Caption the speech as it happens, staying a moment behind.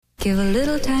Give a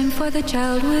little time for the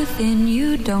child within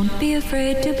you. Don't be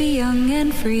afraid to be young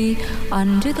and free.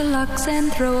 Undo the locks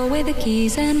and throw away the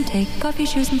keys and take off your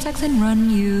shoes and socks and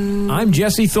run you. I'm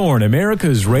Jesse Thorne,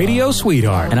 America's radio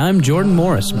sweetheart. And I'm Jordan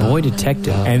Morris, boy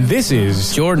detective. And this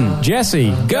is Jordan. Jesse,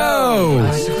 go!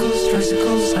 Bicycles,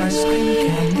 tricycles, ice cream,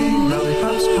 candy,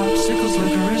 lollipops, popsicles,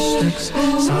 licorice sticks,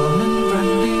 Solomon,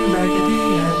 Grundy, Raggedy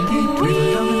Andy,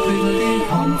 Tweedledum and Tweedledee,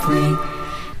 home free.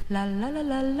 La la la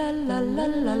la la la la la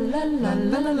la la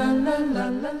la la la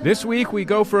la. This week we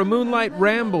go for a moonlight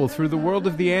ramble through the world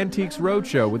of the Antiques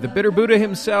Roadshow with the bitter Buddha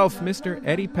himself, Mr.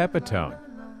 Eddie Pepitone.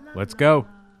 Let's go.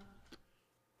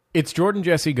 It's Jordan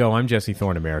Jesse Go. I'm Jesse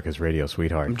Thorne, America's radio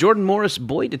sweetheart. I'm Jordan Morris,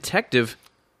 boy detective.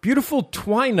 Beautiful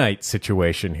twilight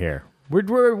situation here.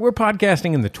 We're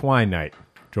podcasting in the twilight,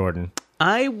 Jordan.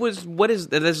 What is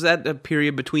that a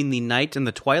period between the night and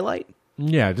the twilight?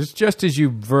 Yeah, just as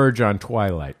you verge on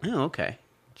twilight. Oh, okay.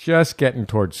 Just getting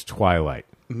towards twilight.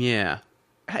 Yeah.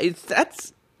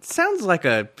 That sounds like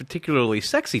a particularly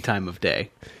sexy time of day.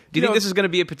 Do you think this is going to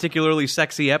be a particularly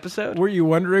sexy episode? Were you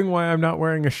wondering why I'm not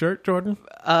wearing a shirt, Jordan?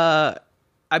 I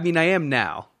mean, I am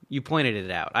now. You pointed it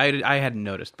out. I hadn't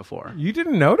noticed before. You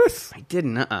didn't notice? I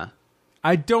didn't,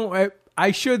 I don't...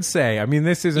 I should say, I mean,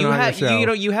 this isn't on the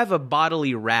show. You have a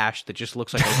bodily rash that just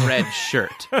looks like a red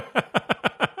shirt.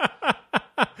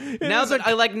 Now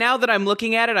that I'm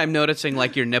looking at it, I'm noticing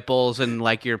like your nipples and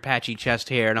like your patchy chest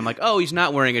hair, and I'm like, oh, he's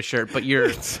not wearing a shirt, but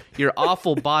your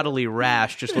awful bodily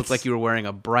rash just looks like you were wearing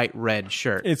a bright red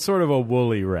shirt. It's sort of a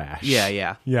woolly rash.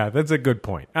 Yeah. Yeah, that's a good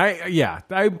point.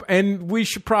 And we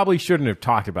probably shouldn't have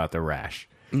talked about the rash.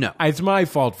 No. It's my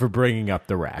fault for bringing up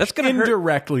the rash. That's gonna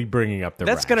indirectly bringing up the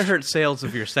rash. That's going to hurt sales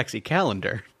of your sexy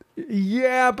calendar.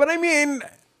 Yeah, but I mean,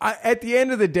 at the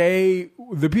end of the day,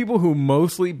 the people who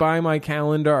mostly buy my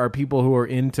calendar are people who are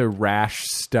into rash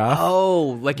stuff.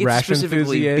 Oh, like it's rash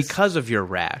specifically enthusiasts. because of your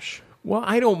rash. Well,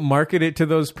 I don't market it to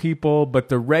those people, but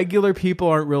the regular people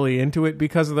aren't really into it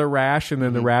because of the rash, and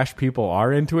then the rash people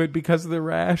are into it because of the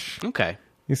rash. Okay.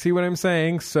 You see what I'm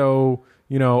saying? So,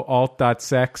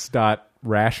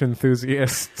 alt.sex.rash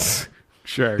enthusiasts.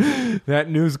 Sure. That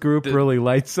news group really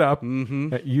lights up. Mm-hmm.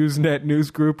 That Usenet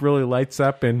news group really lights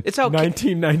up in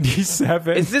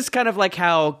 1997. Is this kind of like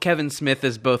how Kevin Smith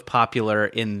is both popular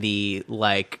in the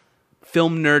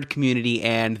film nerd community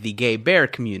and the gay bear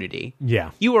community?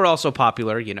 Yeah. You were also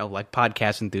popular, like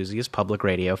podcast enthusiasts, public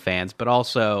radio fans, but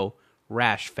also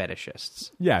rash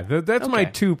fetishists. Yeah, that's my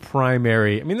two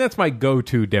primary... I mean, that's my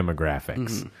go-to demographics.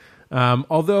 Mm-hmm.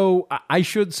 Although I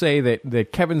should say that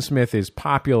Kevin Smith is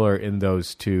popular in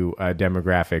those two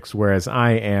demographics, whereas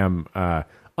I am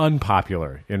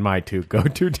unpopular in my two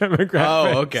go-to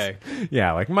demographics. Oh, okay.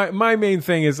 Yeah, like my main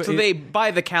thing is... So they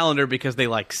buy the calendar because they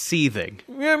like seething.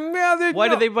 Why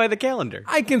do they buy the calendar?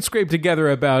 I can scrape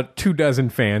together about 24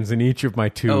 fans in each of my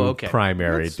two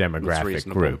primary demographic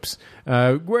reasonable. groups.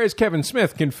 Whereas Kevin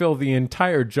Smith can fill the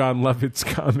entire John Lovitz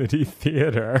comedy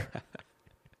theater.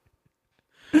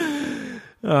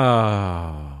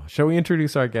 Shall we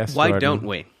introduce our guest? Why Jordan? don't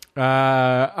we?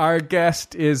 Our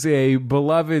guest is a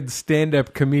beloved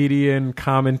stand-up comedian,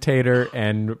 commentator,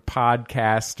 and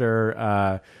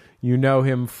podcaster. You know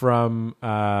him from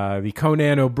the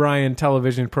Conan O'Brien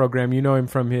television program. You know him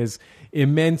from his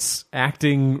immense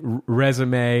acting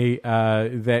resume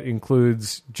that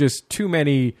includes just too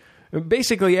many...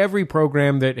 Basically, every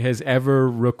program that has ever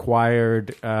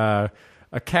required...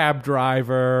 a cab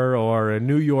driver or a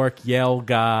New York Yale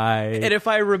guy. And if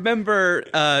I remember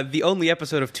the only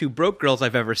episode of Two Broke Girls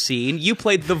I've ever seen, you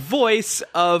played the voice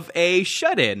of a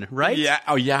shut-in, right? Yeah.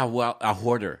 Oh, yeah. Well, a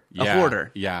hoarder. Yeah. A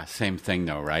hoarder. Yeah. Same thing,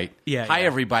 though, right? Yeah. Hi,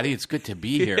 everybody. It's good to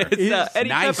be here. It's Eddie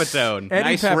Pepitone.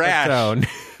 Eddie Pepitone.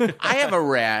 Rash. I have a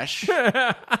rash,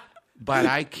 but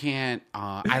I can't.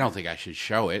 I don't think I should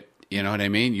show it. You know what I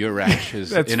mean? Your rash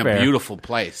is in fair. A beautiful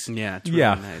place. Yeah, it's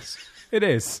really nice. It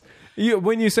is.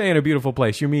 When you say in a beautiful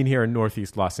place, you mean here in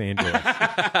Northeast Los Angeles.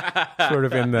 Sort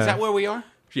of in the... Is that where we are?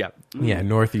 Yeah. Yeah,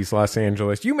 Northeast Los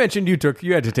Angeles. You mentioned you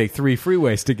had to take 3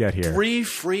 freeways to get here. 3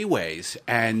 freeways.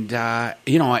 And,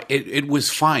 it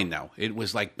was fine, though. It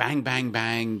was like bang, bang,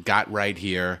 bang, got right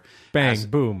here. Bang,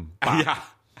 boom, bop. Yeah.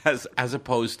 As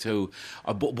opposed to,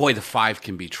 boy, the 5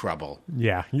 can be trouble.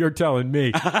 Yeah, you're telling me.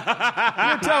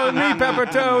 You're telling me,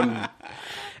 Pepitone.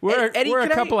 We're a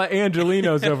couple of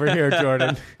Angelinos over here,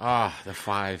 Jordan. The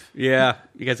 5. Yeah.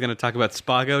 You guys going to talk about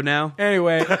Spago now?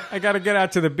 Anyway, I got to get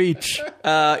out to the beach.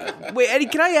 Wait, Eddie,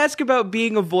 can I ask about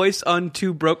being a voice on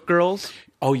Two Broke Girls?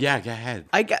 Oh yeah, go ahead.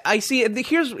 I see.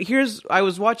 Here's. I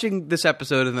was watching this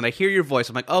episode, and then I hear your voice.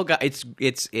 I'm like, oh god, it's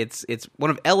one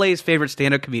of LA's favorite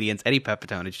stand-up comedians, Eddie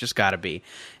Pepitone. It's just got to be.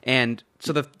 And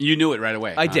so You knew it right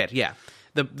away. I did, yeah.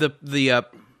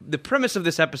 The premise of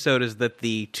this episode is that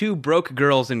the two broke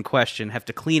girls in question have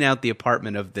to clean out the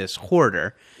apartment of this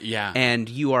hoarder. Yeah. And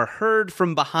you are heard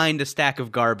from behind a stack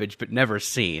of garbage, but never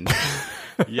seen.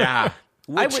 Yeah.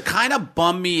 Which kind of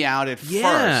bummed me out at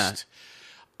Yeah. first.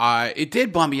 It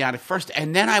did bum me out at first,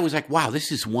 and then I was like, "Wow,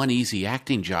 this is one easy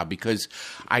acting job," because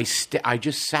I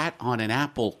just sat on an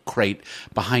apple crate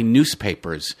behind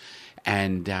newspapers,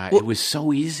 and it was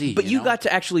so easy. But you know? got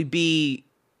to actually be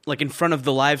like in front of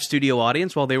the live studio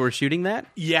audience while they were shooting that?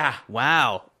 Yeah.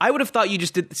 Wow. I would have thought you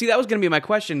just did. See, that was going to be my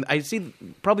question. I see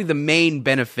probably the main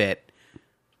benefit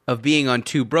of being on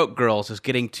Two Broke Girls is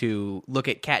getting to look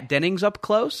at Kat Dennings up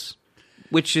close,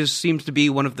 which seems to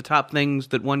be one of the top things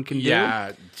that one can do.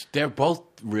 Yeah, they're both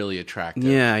really attractive.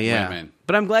 Yeah. Women.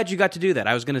 But I'm glad you got to do that.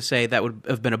 I was going to say that would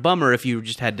have been a bummer if you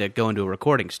just had to go into a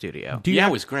recording studio.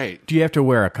 It was great. Do you have to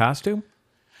wear a costume?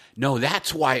 No,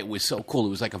 that's why it was so cool. It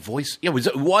was like a voice. Yeah, it was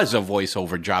a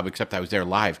voiceover job, except I was there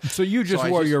live. So you just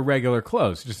wore your regular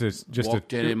clothes.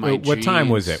 Walked in my what time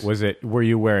was jeans. it? Were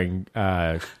you wearing?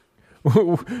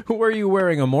 Were you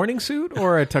wearing a morning suit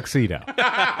or a tuxedo?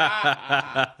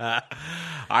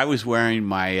 I was wearing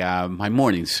my my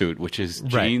morning suit, which is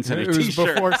jeans and a it was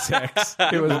t-shirt. before 6.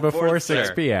 It was before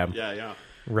 6 p.m. Yeah.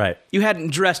 Right. You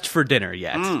hadn't dressed for dinner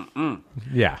yet.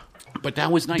 Yeah. But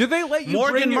that was nice. Do they let you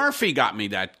Morgan bring your- Murphy got me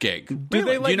that gig. Do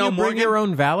they let Do you know bring Morgan? your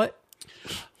own valet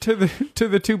to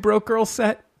the Two Broke Girls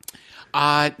set?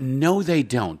 No, they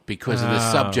don't because of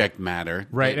the subject matter.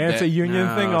 Right, They- and it's a union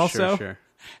Oh, thing also. Sure.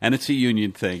 and it's a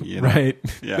union thing. You know? Right.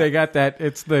 Yeah. They got that.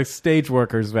 It's the stage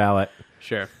workers valet.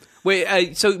 Sure.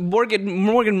 Wait, so Morgan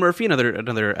Murphy, another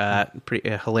pretty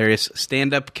hilarious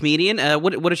stand-up comedian.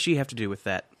 What does she have to do with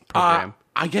that program?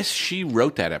 I guess she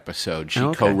wrote that episode. She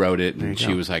Okay. co-wrote it, and you she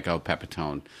go. was like, "Oh,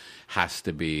 Pepitone has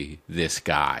to be this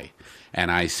guy." And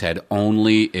I said,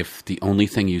 "Only if the only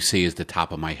thing you see is the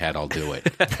top of my head, I'll do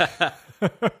it."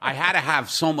 I had to have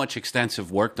so much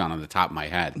extensive work done on the top of my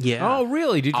head. Yeah. Oh,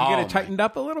 really? Did you get Oh, it tightened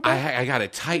up a little bit? I got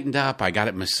it tightened up. I got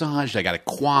it massaged. I got it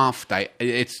coiffed.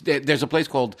 There's a place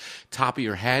called Top of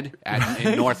Your Head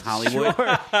in North Hollywood,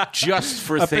 just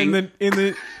for Up things.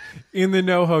 in the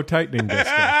NoHo tightening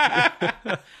district.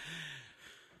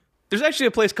 There's actually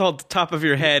a place called Top of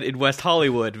Your Head in West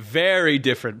Hollywood. Very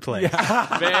different place.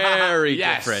 Very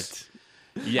Yes. different.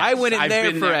 Yes, I went in I've there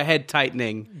been for a head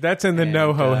tightening. That's in the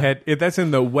NoHo head. That's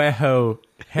in the WeHo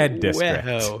head district.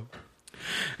 Weho.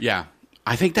 Yeah,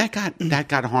 I think that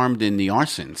got harmed in the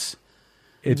arsons.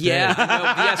 It Yeah. did.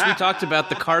 Yes, we talked about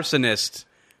the Carsonist.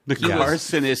 The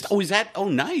Carsonist. Oh, is that? Oh,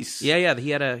 nice. Yeah.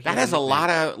 He had a. That has a lot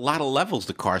of levels.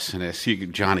 The Carsonist. You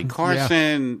get Johnny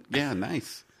Carson. Yeah,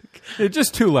 nice. It's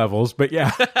just 2 levels, but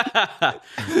yeah.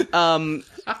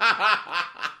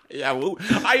 Yeah, well,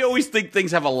 I always think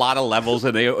things have a lot of levels,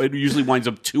 and it usually winds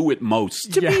up 2 at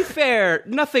most. To be fair,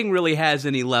 nothing really has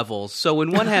any levels. So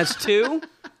when one has 2,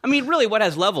 I mean, really, what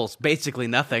has levels? Basically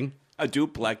nothing. A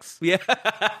duplex. Yeah.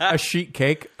 A sheet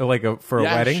cake, like for a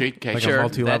Yeah, wedding, sheet cake. like Sure, a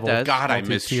multi-level. that does. God, I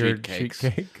miss sheet multi-tiered cakes.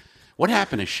 sheet cake. What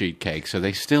happened to sheet cakes? Are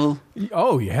they still?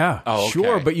 Oh yeah, Oh, okay.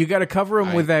 sure, but you got to cover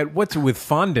them with that. What's with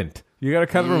fondant? You got to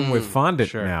cover them with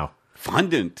fondant now.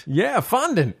 Fondant. Yeah,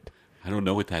 fondant. I don't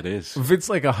know what that is. It's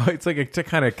like a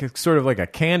kind of sort of like a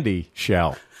candy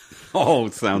shell. Oh,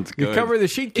 sounds good. You cover the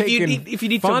sheet cake If you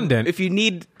need fondant. if you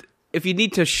need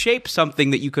to shape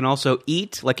something that you can also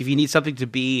eat, like if you need something to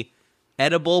be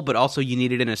edible, but also you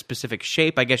need it in a specific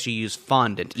shape, I guess you use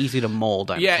fondant, easy to mold.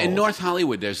 I'm Yeah, told. in North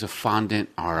Hollywood, there's a Fondant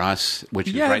R Us, which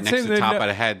is Yeah, right it's next in to the the top no- of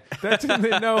the head. That's in the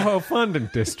NoHo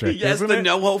fondant district. Yes, isn't the it?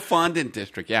 NoHo Fondant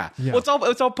District. Yeah, Yeah. Well,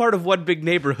 it's all part of one big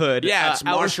neighborhood. yeah. It's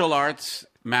Our- martial arts,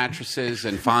 mattresses,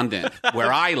 and fondant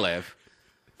where I live.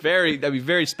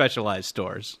 very specialized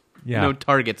stores. Yeah. No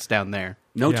Targets down there.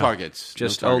 No Yeah. Targets,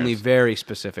 Just no Targets. only very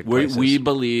specific We, places. we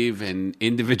believe in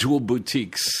individual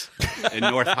boutiques in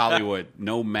North Hollywood.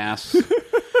 No mass.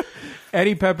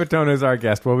 Eddie Pepitone is our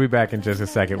guest. We'll be back in just a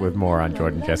second with more on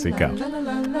Jordan Jesse Go.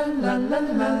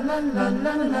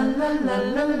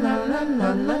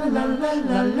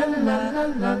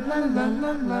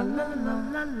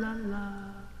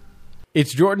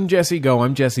 It's Jordan Jesse Go.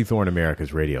 I'm Jesse Thorne,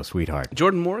 America's radio sweetheart.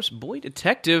 Jordan Morris, boy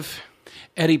detective.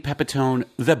 Eddie Pepitone,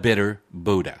 the Bitter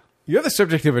Buddha. You're the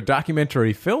subject of a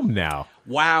documentary film now.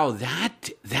 Wow,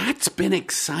 that's been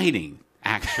exciting,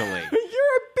 actually.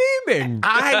 You're beaming.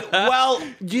 Well,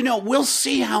 we'll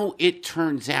see how it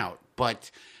turns out.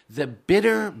 But The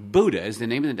Bitter Buddha is the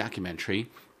name of the documentary.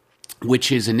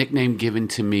 which is a nickname given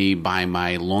to me by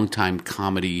my longtime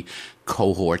comedy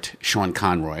cohort, Sean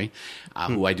Conroy,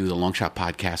 who I do the Long Shot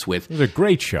podcast with. It was a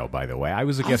great show, by the way. I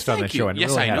was a guest on the show and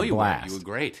yes, really I had know a you were. blast. You were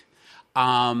great.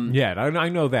 Yeah, I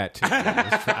know that too.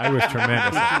 I was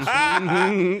tremendous.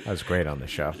 I was great on the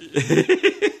show.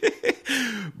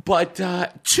 But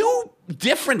two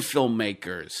different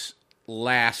filmmakers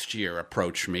last year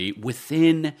approached me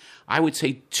within, I would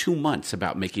say, 2 months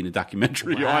about making a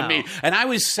documentary on me. And I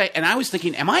was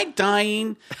thinking, am I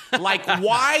dying? Like,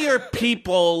 why are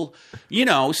people,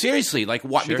 seriously, like,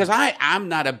 what? Because I'm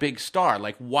not a big star.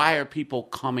 Like, why are people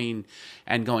coming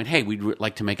and going, hey, we'd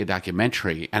like to make a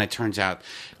documentary? And it turns out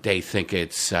they think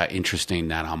it's interesting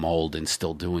that I'm old and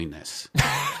still doing this.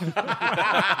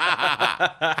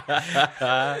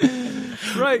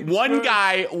 Right. One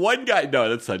guy, no,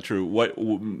 that's not true.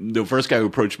 The first guy who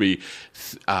approached me,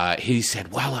 he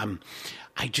said, well,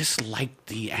 I just like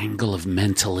the angle of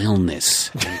mental illness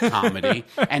in comedy.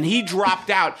 And he dropped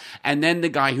out. And then the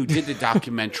guy who did the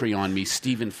documentary on me,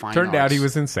 Stephen Fine Turned out Arts, he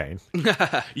was insane.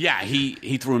 yeah,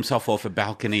 he threw himself off a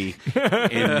balcony in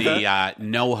the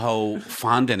NoHo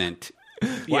fondant.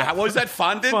 Yeah, what was that?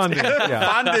 Fondant? Fondant,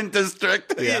 yeah. Fondant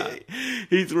district. Yeah.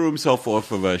 He threw himself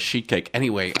off of a sheet cake.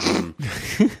 Anyway,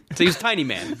 So he was tiny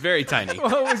man, very tiny.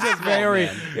 Well, it was a very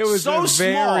So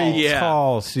small.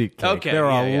 tall sheet cake. Okay, There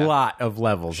are yeah. a lot of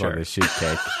levels on this sheet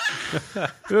cake.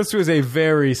 This was a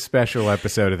very special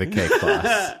episode of the Cake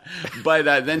Class.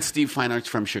 But then Steve Fine Arts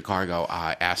from Chicago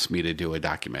asked me to do a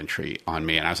documentary on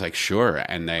me, and I was like, sure.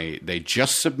 And they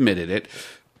just submitted it.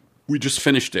 We just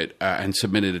finished it and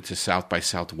submitted it to South by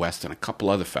Southwest and a couple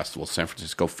other festivals, San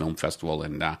Francisco Film Festival,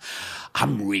 and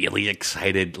I'm really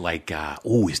excited. Like,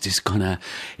 is this gonna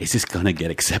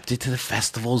get accepted to the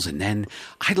festivals? And then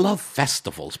I love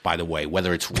festivals, by the way,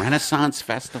 whether it's Renaissance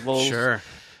festivals. Sure.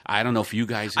 I don't know if you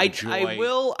guys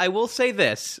enjoy. I will say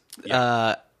this.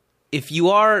 If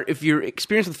your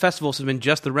experience with festivals has been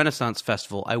just the Renaissance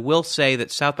Festival, I will say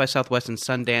that South by Southwest and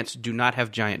Sundance do not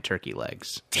have giant turkey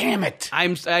legs. Damn it! I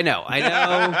know.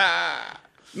 I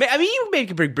mean, you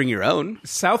maybe could bring your own.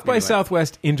 South by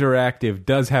Southwest Interactive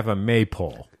does have a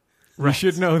maypole. You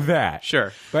should know that.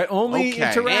 Sure. But only Okay.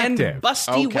 interactive. And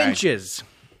busty Okay. winches.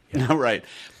 All right.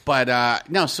 But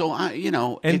no, so And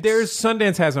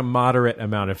Sundance has a moderate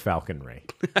amount of falconry.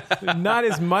 Not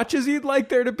as much as you'd like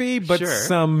there to be, but Sure.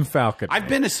 some falconry. I've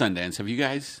been to Sundance. Have you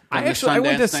guys? I done the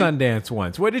went to Sundance thing? Sundance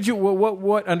once. What did you?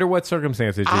 What? Under what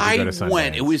circumstances did you go to Sundance? I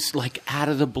went. It was like out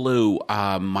of the blue.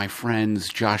 My friends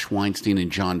Josh Weinstein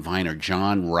and John Viner.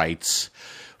 John writes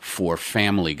for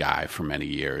Family Guy for many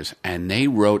years, and they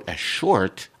wrote a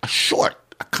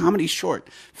comedy short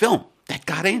film that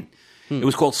got in. It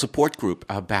was called Support Group,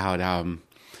 about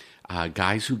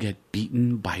guys who get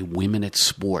beaten by women at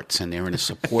sports, and they're in a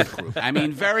support group. I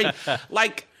mean, very,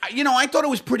 like, I thought it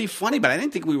was pretty funny, but I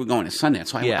didn't think we were going to Sundance.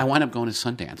 So I wound up going to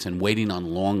Sundance and waiting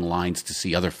on long lines to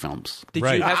see other films. Did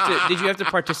Right. you have to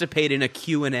participate in a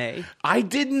Q&A? I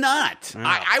did not.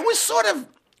 I was sort of,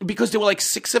 because there were like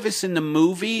 6 of us in the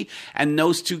movie, and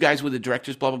those 2 guys were the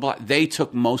directors, blah, blah, blah. They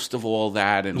took most of all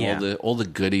that and all the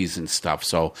goodies and stuff.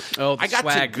 So I got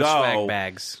to go. The swag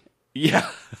bags. Yeah.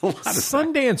 A lot of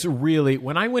Sundance really,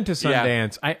 when I went to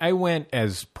Sundance, I went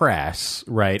as press,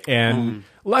 right? And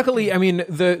luckily, I mean,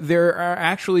 there are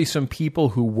actually some people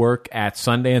who work at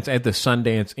Sundance, at the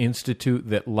Sundance Institute,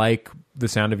 that like The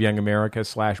Sound of Young America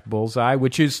 / Bullseye,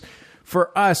 which is,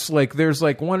 for us, like, there's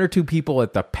like 1 or 2 people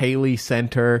at the Paley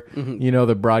Center,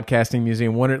 the Broadcasting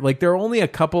Museum. There are only a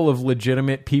couple of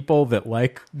legitimate people that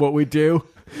like what we do.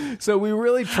 So we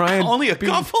really try and Only a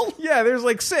couple? Yeah, there's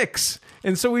like 6.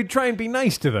 And so we try and be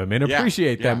nice to them and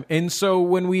appreciate them. And so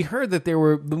when we heard that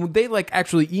they like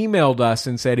actually emailed us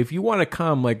and said, if you want to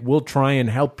come, like, we'll try and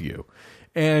help you.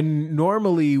 And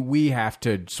normally we have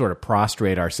to sort of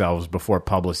prostrate ourselves before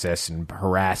publicists and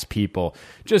harass people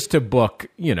just to book,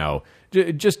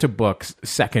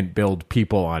 second build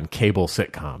people on cable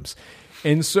sitcoms.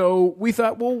 And so we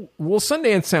thought, well,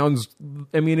 Sundance sounds,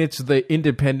 I mean, it's the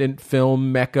independent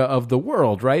film mecca of the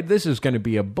world, right? This is going to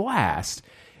be a blast.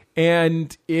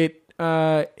 And it's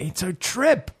a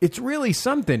trip. It's really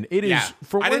something. It is,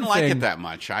 for one I didn't thing, like it that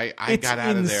much. I got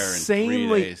out of there in 3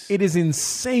 days. It is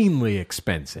insanely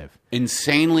expensive.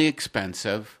 Insanely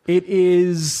expensive. It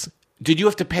is. Did you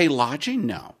have to pay lodging?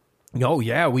 No. Oh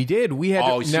yeah, we did. We had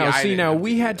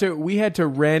we had to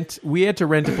rent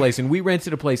a place, and we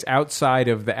rented a place outside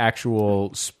of the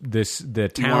actual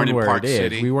the town weren't in where Park it is.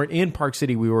 City? We weren't in Park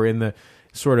City. We were in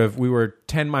we were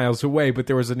 10 miles away, but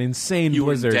there was an insane You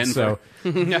were in blizzard. So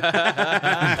Denver.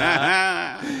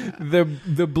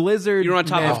 the blizzard You're on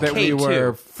top meant of that we K2.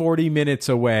 were 40 minutes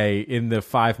away in the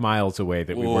 5 miles away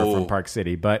that we were Whoa. from Park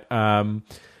City. But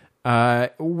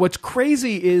what's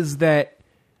crazy is that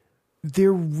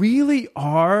there really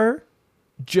are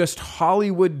just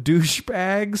Hollywood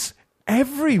douchebags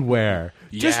everywhere.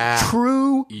 Yeah. Just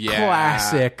true Yeah.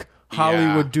 classic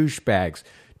Hollywood Yeah. douchebags.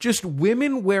 Just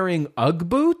women wearing Ugg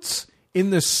boots in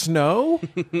the snow.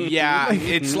 Yeah,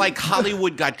 it's like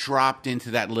Hollywood got dropped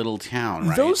into that little town,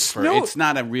 right? Those- no, it's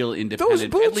not a real independent. Those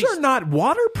at boots least, are not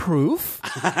waterproof.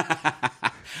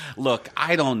 Look,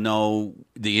 I don't know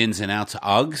the ins and outs of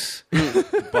Uggs,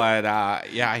 but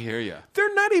yeah, I hear you.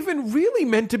 They're not even really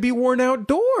meant to be worn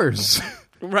outdoors.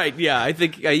 Right, yeah. I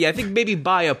think maybe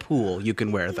by a pool you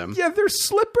can wear them. Yeah, they're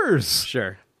slippers.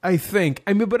 Sure. I think.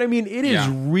 It is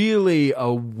Yeah. really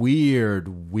a weird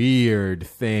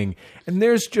thing. And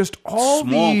there's just all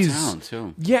Small these town,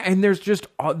 too. Yeah, and there's just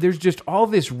all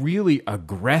this really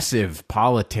aggressive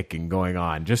politicking going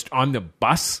on just on the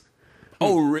bus.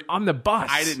 On the bus.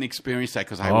 I didn't experience that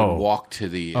because I Oh. would walk to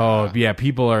the. Oh, yeah,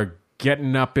 people are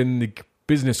getting up in the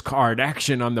business card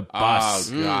action on the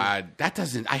bus. Oh God, that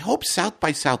doesn't. I hope South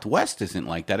by Southwest isn't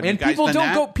like that. Have And you guys people done don't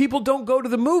that? go. People don't go to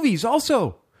the movies.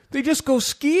 Also, they just go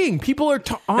skiing. People are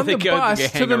on They the go bus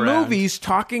hang to the around. movies,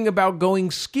 talking about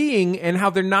going skiing and how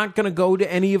they're not going to go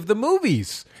to any of the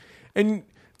movies. And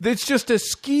it's just a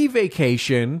ski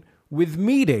vacation with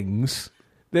meetings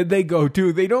that they go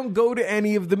to. They don't go to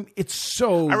any of them. It's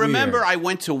so. I remember weird. I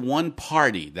went to one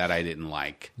party that I didn't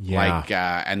like.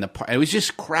 Yeah. And it was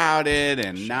just crowded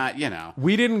and not,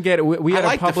 We didn't get. We I had a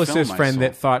like the film publicist I friend saw.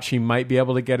 that thought she might be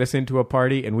able to get us into a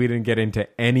party, and we didn't get into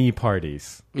any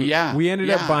parties. Yeah. We ended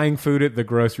yeah. up buying food at the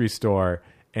grocery store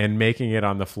and making it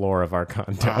on the floor of our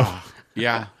condo.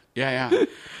 Yeah. Yeah.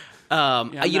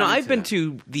 I'm not I've into been that.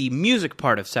 to the music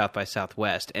part of South by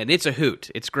Southwest, and it's a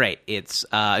hoot. It's great. It's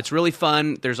really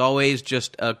fun. There's always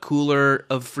just a cooler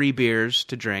of free beers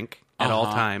to drink at all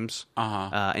times.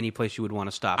 Any place you would want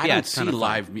to stop. I yeah, don't it's see kind of fun.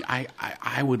 live.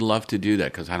 I would love to do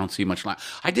that because I don't see much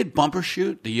live. I did Bumper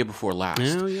Shoot the year before last,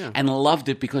 Oh, yeah. and loved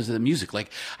it because of the music.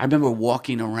 Like I remember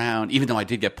walking around, even though I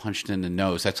did get punched in the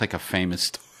nose. That's like a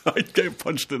famous. I get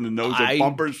punched in the nose at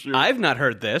Bumper Shoot. I've not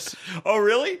heard this. Oh,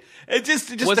 really? It's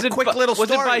just Was a it quick bu- little Was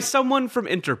story. it by someone from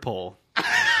Interpol?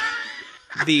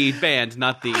 The band,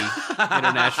 not the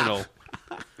international.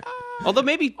 Although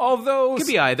maybe could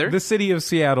be either. The city of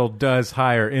Seattle does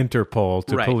hire Interpol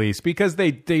to Right. police because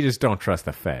they just don't trust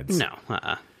the feds. No.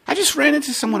 I just ran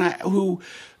into someone who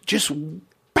just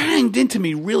banged into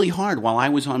me really hard while I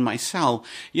was on my cell.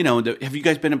 Have you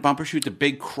guys been at Bumper Shoot? The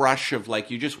big crush of like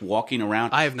you're just walking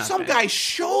around. I have not Some been. guy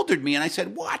shouldered me and I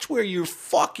said, "Watch where you're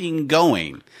fucking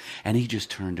going." And he just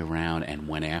turned around and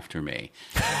went after me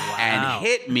and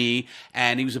hit me.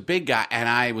 And he was a big guy. And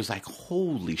I was like,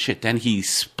 "Holy shit!" Then he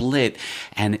split.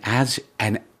 And as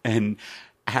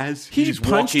He he's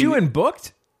punched walking, you and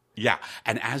booked? yeah,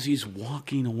 and as he's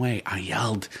walking away, I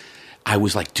yelled. I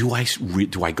was like, "Do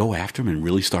I go after him and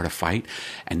really start a fight?"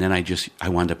 And then I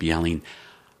wound up yelling,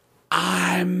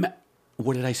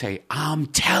 what did I say? I'm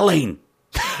telling.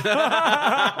 No,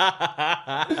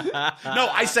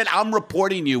 I said I'm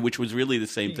reporting you, which was really the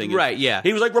same thing. Right, yeah.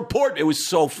 He was like, "Report." It was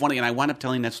so funny, and I wound up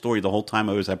telling that story the whole time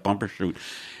I was at Bumper Shoot,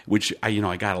 which I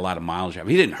got a lot of mileage out of.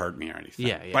 He didn't hurt me or anything.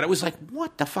 Yeah. But it was like,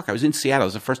 what the fuck? I was in Seattle. It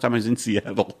was the first time I was in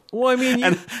Seattle. Well, I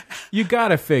mean, you got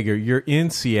to figure you're in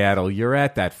Seattle. You're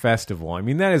at that festival. I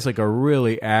mean, that is like a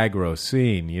really aggro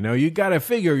scene. You got to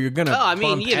figure you're going to. Oh, I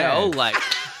mean, like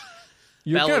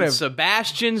you're Belle gonna. and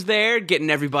Sebastian's there, getting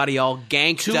everybody all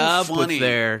ganked Too up funny. with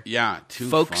their Too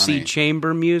folksy funny.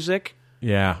 chamber music.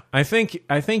 Yeah, I think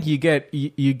you get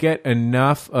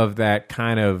enough of that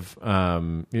kind of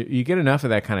you get enough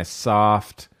of that kind of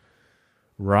soft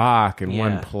rock in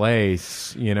one Yeah.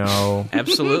 place.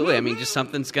 Absolutely. I mean, just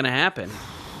something's going to happen.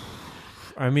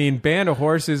 I mean, Band of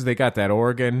Horses, they got that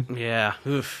organ. Yeah.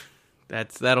 Oof.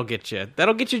 That'll get you.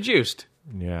 That'll get you juiced.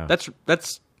 Yeah, That's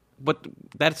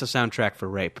a soundtrack for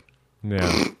rape.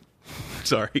 yeah,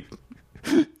 Sorry.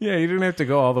 yeah. You didn't have to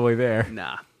go all the way there.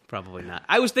 Nah, probably not.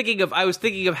 I was thinking of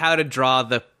how to draw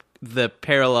the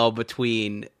parallel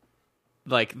between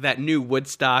like that new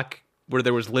Woodstock where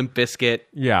there was Limp Bizkit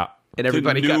Yeah, and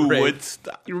everybody The got new raped.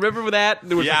 Woodstock. You remember that?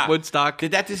 There was like Woodstock.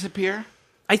 Did that disappear?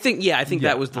 I think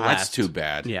that was the last. That's too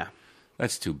bad. Yeah.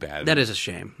 That's too bad. That is a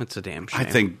shame. It's a damn shame. I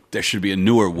think there should be a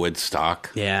newer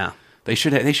Woodstock. Yeah. They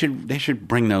should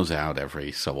bring those out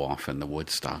every so often. The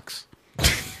Woodstocks.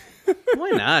 Why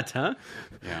not, huh?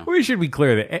 Yeah. We should be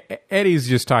clear that Eddie's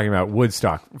just talking about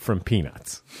Woodstock from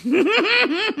Peanuts.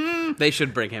 They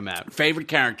should bring him out. Favorite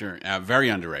character, very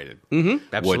underrated.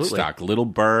 Absolutely. Woodstock, little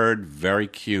bird, very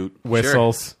cute.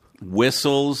 Whistles.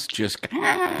 Whistles, just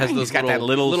Has he's those got little,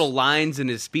 that little lines in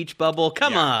his speech bubble.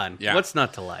 Come on. Yeah. What's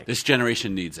not to like? This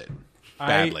generation needs it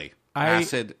badly.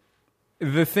 Acid.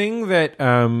 The thing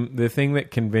that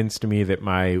convinced me that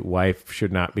my wife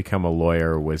should not become a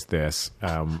lawyer was this.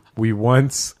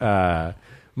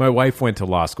 My wife went to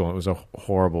law school, and it was a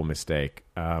horrible mistake.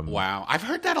 Wow, I've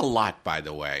heard that a lot. By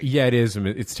the way, Yeah, it is.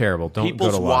 It's terrible. Don't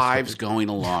people's go to law wives school. going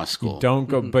to law school. Don't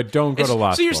go to law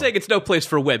school. So you're saying it's no place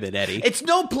for women, Eddie? It's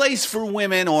no place for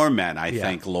women or men. I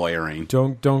think lawyering.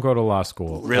 Don't go to law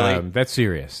school. Really? That's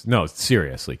serious. No,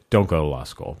 seriously, don't go to law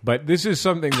school. But this is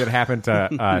something that happened to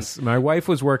us. My wife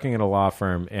was working at a law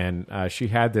firm, and she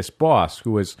had this boss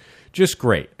who was just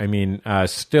great. I mean,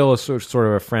 still a sort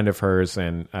of a friend of hers,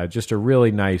 and just a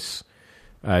really nice,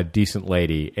 decent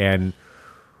lady. And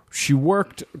she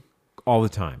worked all the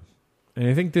time. And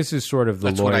I think this is sort of the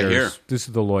That's what I hear. lawyer's. This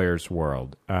is the lawyer's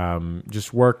world.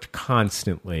 Just worked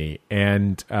constantly,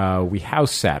 and we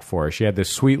house sat for her. She had this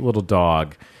sweet little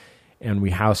dog, and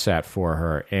we house sat for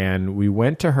her. And we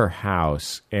went to her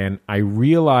house, and I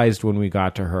realized when we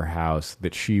got to her house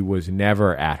that she was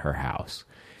never at her house.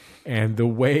 And the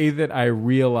way that I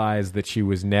realized that she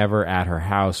was never at her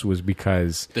house was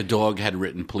because The dog had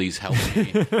written, "Please help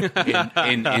me,"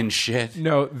 in shit.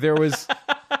 no, there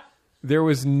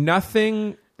was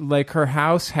nothing. Like, her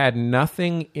house had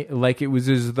nothing. Like, it was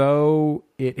as though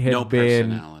it had No been.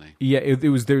 personality. Yeah, it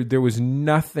was there. There was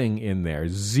nothing in there.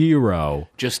 Zero.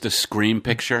 Just a scream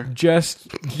picture. Just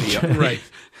Right.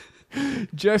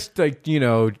 just like,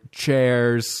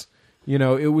 chairs.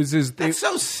 It was as That's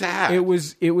so sad. It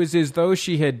was as though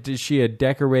she had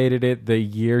decorated it the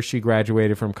year she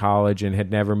graduated from college and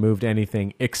had never moved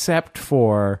anything except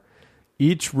for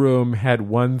each room had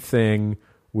one thing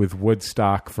with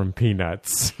Woodstock from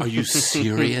Peanuts. Are you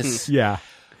serious? Yeah.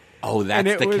 Oh, And that's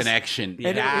it the was- connection. and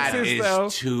it That was as is though-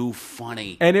 too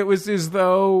funny. And it was as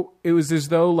though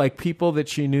like people that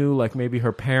she knew, like maybe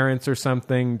her parents or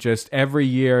something, just every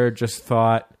year just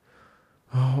thought,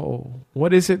 "Oh,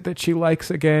 what is it that she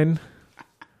likes again?"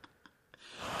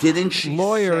 Didn't she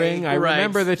Lawyering. say- I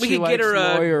remember that we she could likes get her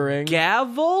a lawyering.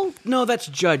 gavel. No, that's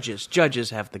judges. Judges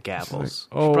have the gavels.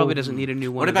 oh. She probably doesn't need a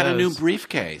new one. What of about a new those.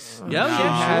 briefcase? Yeah, She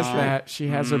yeah, has sure. that. She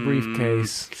has a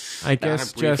briefcase. I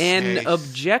guess a briefcase. just. An Case.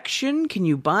 objection? Can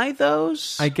you buy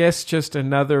those? I guess just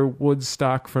another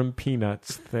Woodstock from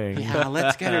Peanuts thing. Yeah,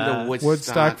 let's get her to Woodstock.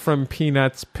 Woodstock from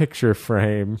Peanuts picture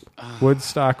frame.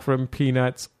 Woodstock from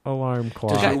Peanuts alarm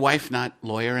clock. Does your wife not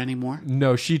lawyer anymore?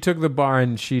 No, she took the bar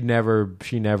and she never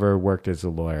worked as a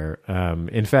lawyer.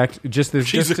 In fact, just this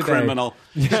She's just a today, criminal.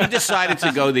 She decided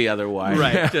to go the other way.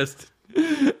 right. Just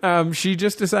She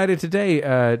just decided today.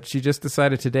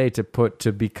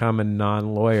 To become a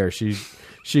non-lawyer.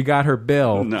 She got her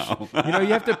bill. No. You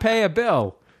have to pay a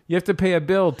bill. You have to pay a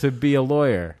bill to be a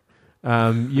lawyer.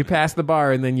 You pass the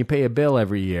bar and then you pay a bill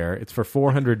every year. It's for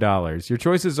 $400. Your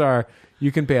choices are: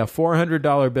 you can pay a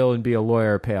 $400 bill and be a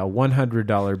lawyer, pay a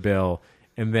 $100 bill,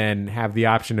 and then have the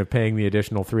option of paying the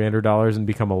additional $300 and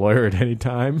become a lawyer at any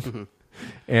time.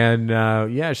 And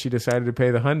she decided to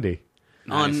pay the hundy.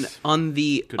 Nice. on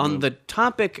the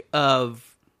topic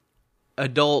of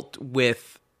adult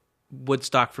with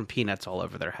Woodstock from Peanuts all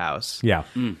over their house. Yeah.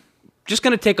 Just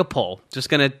going to take a poll. Just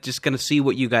going to see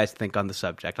what you guys think on the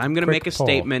subject. I'm going to Quick make a poll.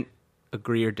 statement,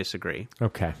 agree or disagree.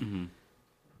 Okay.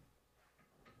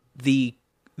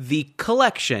 The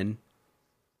collection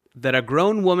that a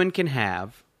grown woman can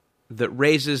have that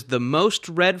raises the most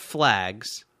red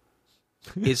flags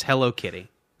is Hello Kitty.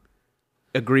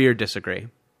 Agree or disagree?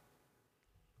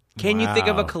 Can you think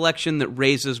of a Wow. collection that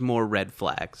raises more red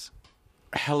flags?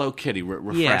 Hello Kitty.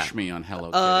 Refresh me on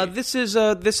Hello Kitty. This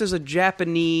is a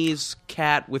Japanese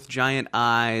cat with giant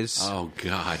eyes. Oh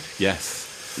God.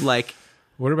 Yes. Like,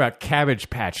 What about Cabbage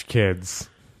Patch Kids?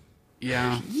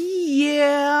 Yeah.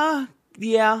 yeah.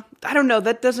 I don't know.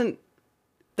 That doesn't.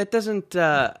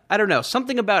 I don't know.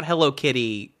 Something about Hello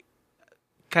Kitty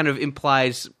kind of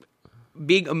implies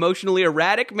being emotionally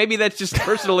erratic. Maybe that's just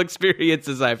personal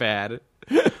experiences I've had.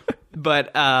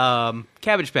 But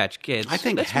Cabbage Patch Kids. I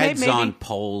think that's heads maybe. on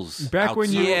poles. Back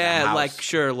when you- outside the Yeah, house. like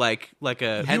sure, like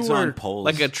a Heads You on were- poles.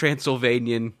 like a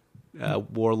Transylvanian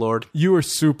warlord. You were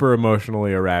super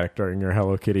emotionally erratic during your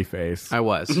Hello Kitty phase. I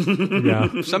was.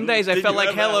 Yeah. Some days I felt you like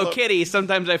ever Hello have a- Kitty.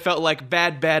 Sometimes I felt like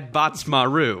Bad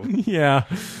Botsmaru, Yeah.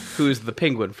 who's the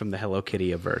penguin from the Hello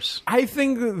Kitty averse. I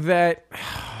think that,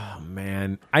 oh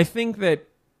man, I think that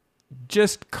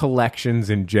just collections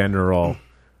in general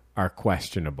are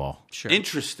questionable. Sure.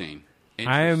 Interesting.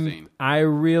 I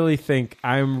really think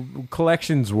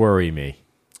collections worry me.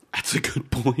 That's a good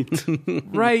point.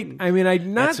 Right? I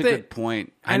mean, That's a good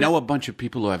point. I know a bunch of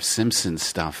people who have Simpsons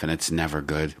stuff, and it's never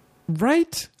good.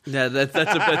 Right? Yeah, that's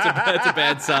a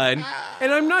bad sign.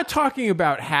 And I'm not talking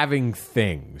about having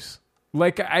things.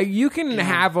 Like, you can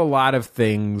have a lot of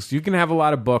things. You can have a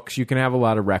lot of books. You can have a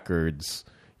lot of records.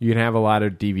 You can have a lot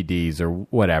of DVDs or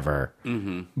whatever.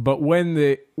 Mm-hmm.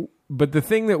 But the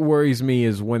thing that worries me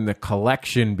is when the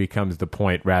collection becomes the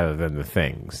point rather than the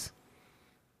things.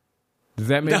 Does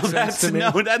that make sense to me?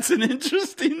 No, that's an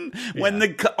interesting...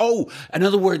 in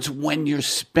other words, when you're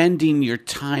spending your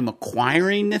time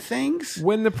acquiring the things?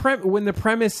 When the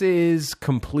premise is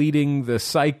completing the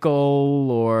cycle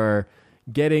or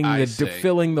getting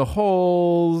filling the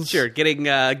holes. Sure, getting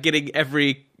an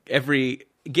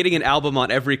album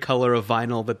on every color of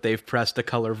vinyl that they've pressed a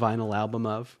color vinyl album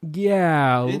of.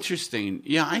 Yeah. Interesting.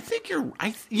 Yeah, I think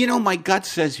my gut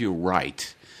says you're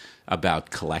right about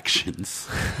collections.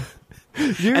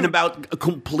 And about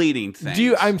completing things.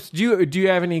 Do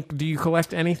you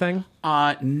collect anything?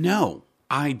 No,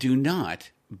 I do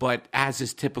not. But as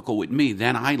is typical with me,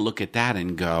 then I look at that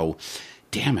and go,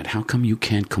 damn it, how come you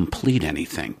can't complete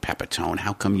anything, Pepitone?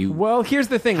 How come you... Well, here's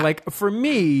the thing. Like, for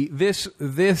me, this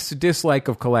dislike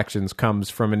of collections comes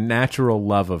from a natural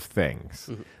love of things.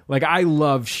 Mm-hmm. Like, I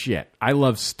love shit. I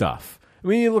love stuff. I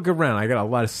mean, you look around, I got a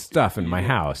lot of stuff in my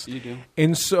house. You do.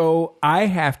 And so I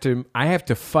have to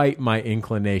fight my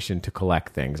inclination to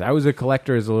collect things. I was a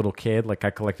collector as a little kid. Like,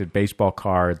 I collected baseball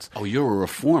cards. Oh, you're a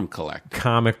reform collector.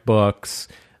 Comic books,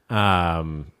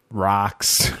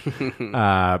 rocks.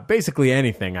 Basically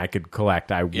anything I could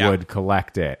collect, I would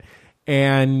collect it.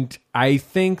 And I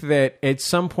think that at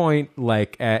some point,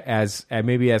 like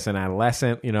maybe as an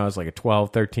adolescent, as like a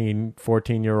 12, 13,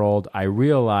 14-year-old, I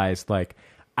realized, like,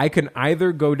 I can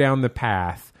either go down the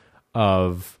path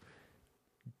of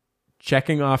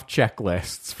checking off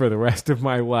checklists for the rest of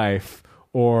my life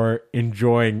or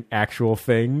enjoying actual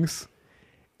things,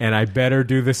 and I better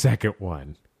do the second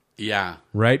one. Yeah.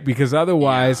 Right? Because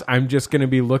otherwise, I'm just going to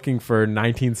be looking for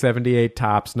 1978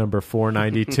 Topps number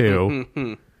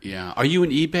 492. Yeah. Are you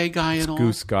an eBay guy at all?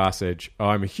 Goose Gossage. Oh,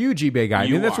 I'm a huge eBay guy.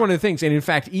 And that's one of the things. And in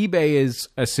fact, eBay is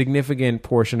a significant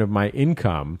portion of my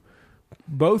income,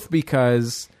 both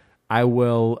because I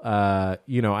will,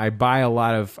 I buy a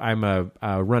lot of, run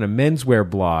a menswear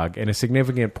blog, and a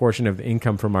significant portion of the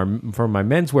income from my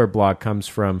menswear blog comes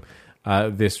from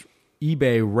this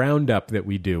eBay roundup that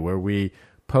we do, where we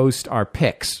post our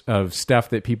picks of stuff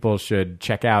that people should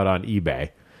check out on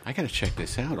eBay. I got to check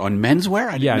this out on menswear.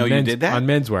 I didn't know you did that. On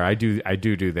menswear, I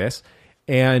do this,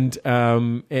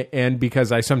 and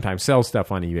because I sometimes sell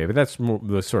stuff on eBay, but that's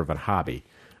more sort of a hobby.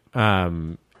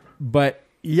 But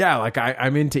yeah, like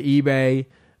I'm into eBay.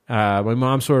 My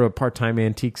mom's sort of a part-time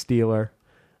antiques dealer.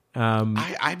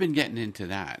 I've been getting into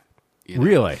that.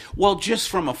 Really? Well, just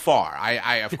from afar.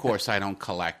 I of course I don't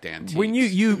collect antiques. I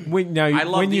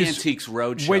love the Antiques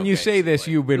Roadshow. When you say this,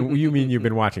 you mean you've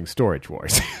been watching Storage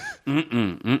Wars?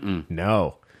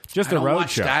 No, just I a don't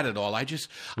watch roadshow. that at all. I just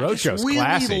really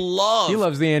classic. love. He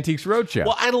loves the Antiques Roadshow.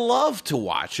 Well, I love to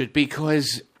watch it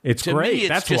because it's to great. Me, it's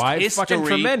That's just why it's history. fucking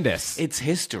tremendous. It's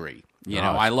history. It's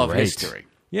I love great. history.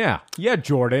 Yeah,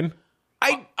 Jordan.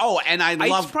 I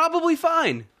love. It's probably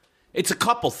fine. It's a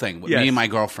couple thing with me and my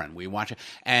girlfriend. We watch it,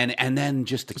 and then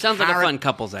just the sounds like a fun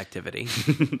couples activity.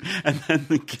 And then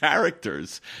the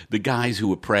characters, the guys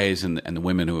who appraise and the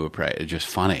women who appraise, are just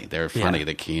funny. They're funny. Yeah.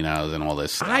 The Kinos and all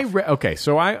this stuff.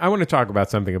 So I want to talk about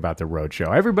something about the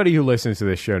Roadshow. Everybody who listens to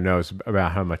this show knows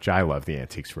about how much I love the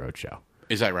Antiques Roadshow.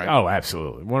 Is that right? Oh,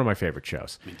 absolutely. One of my favorite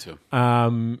shows. Me too.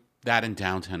 That and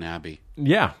Downton Abbey.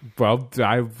 Yeah. Well,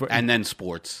 and then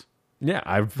sports.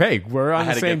 Yeah, we're on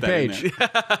the same page.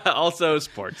 Also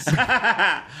sports.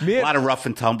 A lot of rough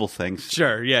and tumble things.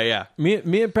 Sure, yeah. Me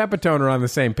and Pepitone are on the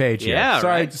same page here. Yeah,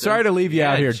 sorry to leave you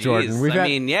out here, Jordan.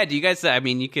 Do you guys, I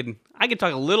could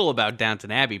talk a little about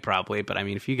Downton Abbey probably, but I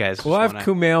mean, if you guys We'll have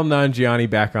Kumail Nanjiani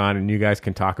back on, and you guys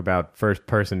can talk about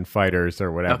first-person fighters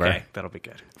or whatever. Okay, that'll be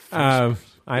good. I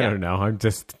don't know. I'm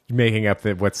just making up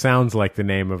what sounds like the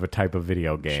name of a type of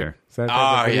video game. Sure. Is that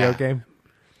a video game?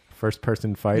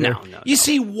 First-person fighter? No. You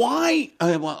see why?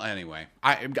 Well, anyway,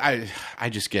 I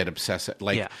just get obsessed.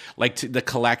 Like the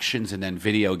collections and then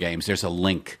video games. There's a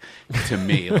link to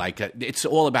me. It's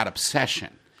all about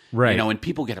obsession, right? And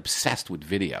people get obsessed with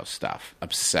video stuff.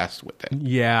 Obsessed with it.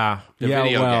 Yeah,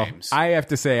 video games. I have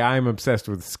to say, I'm obsessed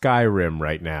with Skyrim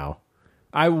right now.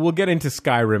 I will get into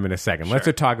Skyrim in a second. Sure.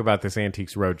 Let's talk about this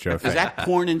Antiques Roadshow thing. Is that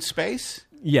porn in space?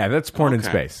 Yeah, that's porn in Okay.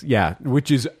 space. Yeah,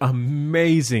 which is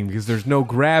amazing because there's no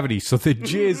gravity, so the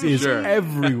jizz is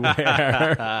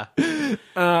everywhere.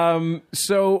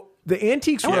 So the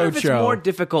Antiques I wonder if it's Roadshow. more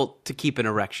difficult to keep an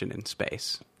erection in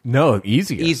space. No,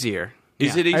 easier. Easier.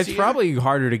 Is Yeah. it easier? It's probably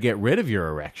harder to get rid of your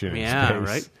erection. Yeah, in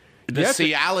space. right? The Yes,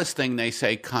 Cialis thing, they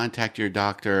say contact your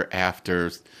doctor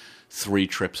after 3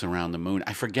 trips around the moon.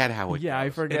 I forget how it Yeah, I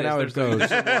goes. forget It how is. it goes.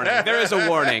 There is a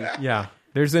warning. Yeah.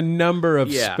 There's a number of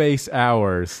Yeah. space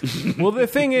hours. Well, the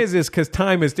thing is because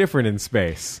time is different in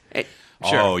space.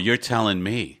 Sure. Oh, you're telling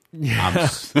me.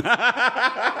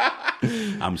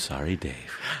 I'm sorry,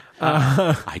 Dave.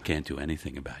 I can't do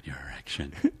anything about your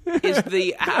erection. Is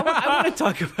the I want to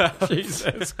talk about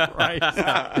Jesus Christ.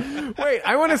 Wait,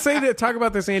 I want to talk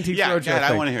about this Antiques Yeah, Roadshow God, I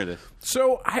thing. want to hear this.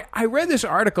 So I read this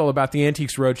article about the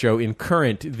Antiques Roadshow in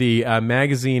Current, the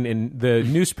magazine and the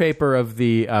newspaper of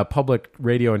the public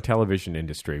radio and television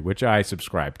industry, which I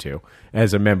subscribe to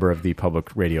as a member of the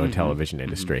public radio and television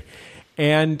industry.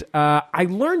 And I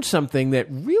learned something that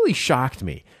really shocked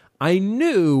me. I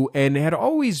knew and had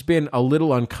always been a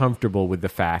little uncomfortable with the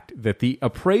fact that the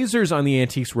appraisers on the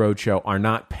Antiques Roadshow are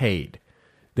not paid.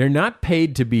 They're not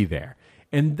paid to be there.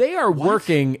 And they are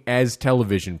working as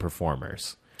television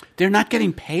performers. They're not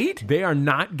getting paid? They are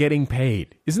not getting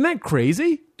paid. Isn't that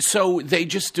crazy? So they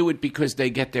just do it because they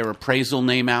get their appraisal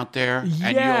name out there, and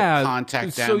you'll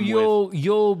contact them. So with,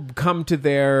 you'll come to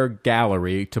their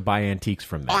gallery to buy antiques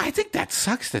from them. Oh, I think that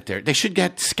sucks. That they should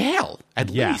get scale at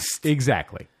Yeah, least.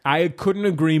 exactly. I couldn't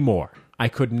agree more. I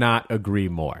could not agree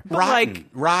more.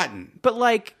 Rotten. But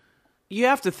like, you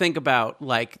have to think about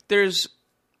like there's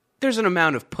an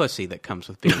amount of pussy that comes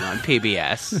with being on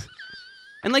PBS.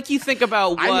 And like you think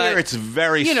about what I hear it's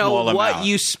very small small what amount.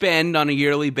 you spend on a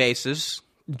yearly basis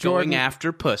Jordan- going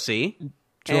after pussy, and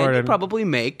you Jordan- probably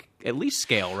make at least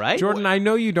scale, right? Jordan, I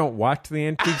know you don't watch the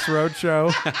Antiques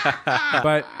Roadshow,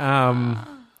 but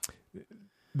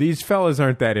these fellas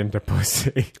aren't that into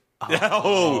pussy.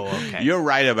 okay. You're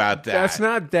right about that. That's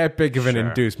not that big of an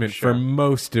inducement for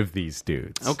most of these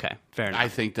dudes. Okay, fair enough. I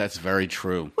think that's very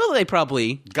true. Well, they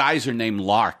probably. Guys are named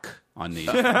Lark on these.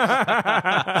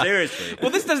 Seriously. Well,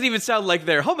 this doesn't even sound like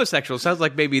they're homosexual. It sounds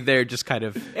like maybe they're just kind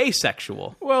of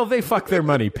asexual. Well, they fuck their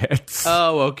money pits.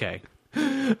 Oh, okay.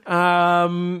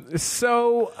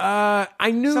 So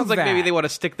I knew Sounds like that. maybe they want to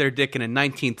stick their dick in a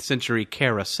 19th century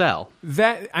carousel.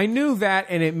 That I knew that,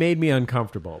 and it made me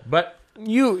uncomfortable. But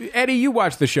you, Eddie, you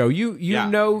watch the show. You Yeah.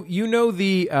 know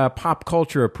the pop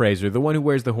culture appraiser, the one who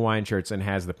wears the Hawaiian shirts and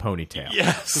has the ponytail.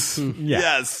 Yes. Yeah.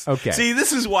 Yes. Okay. See,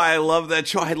 this is why I love that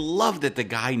show. I love that the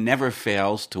guy never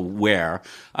fails to wear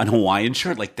an Hawaiian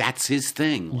shirt. Like, that's his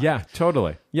thing. Like, Yeah,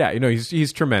 totally. Yeah,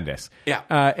 he's tremendous. Yeah.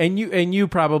 And you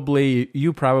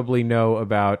probably know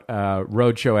about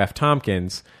Roadshow F.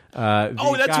 Tompkins.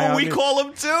 Oh, that's guy what on we the- call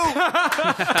him, too.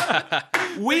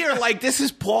 We are like, this is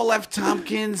Paul F.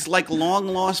 Tompkins' like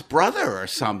long-lost brother or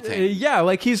something. Yeah,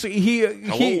 like he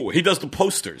Oh, he does the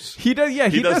posters. He does. Yeah,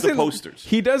 He does the doesn't- posters.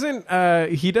 He doesn't.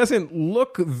 He doesn't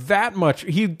look that much.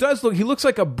 He does look. He looks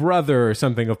like a brother or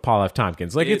something of Paul F.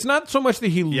 Tompkins. Like it's not so much that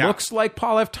he Yeah. looks like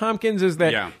Paul F. Tompkins, as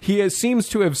that Yeah. he seems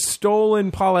to have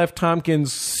stolen Paul F.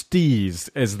 Tompkins' steez,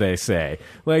 as they say.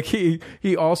 Like he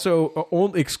also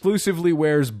exclusively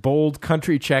wears bold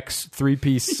country checks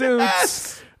 3-piece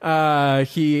suits.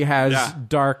 He has Yeah.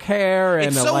 dark hair and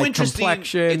It's a so light interesting.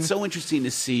 complexion. It's so interesting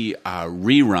to see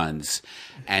reruns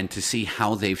and to see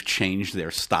how they've changed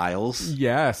their styles.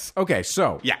 Yes. Okay.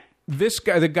 So Yeah. this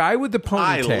guy, the guy with the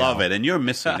I ponytail. love it, and you're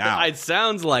missing out. It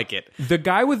sounds like it. The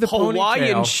guy with the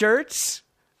Hawaiian ponytail shirts.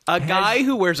 A guy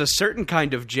who wears a certain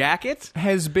kind of jacket.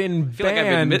 has been I feel like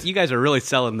banned. you guys are really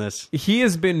selling this. He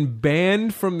has been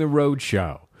banned from the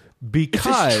roadshow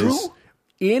because true?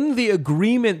 in the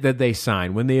agreement that they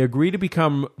sign, when they agree to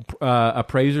become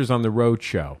appraisers on the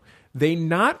roadshow, they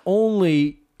not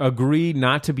only agree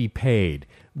not to be paid,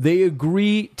 they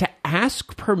agree to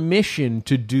ask permission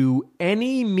to do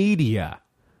any media.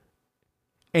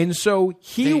 And so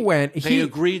he went. They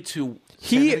agreed to.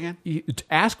 Say that again? He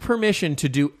asked permission to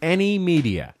do any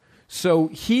media. So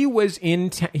he was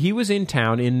in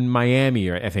town in Miami,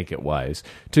 or I think it was,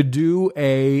 to do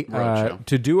a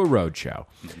roadshow,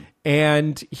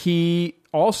 and he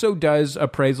also does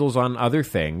appraisals on other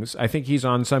things. I think he's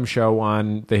on some show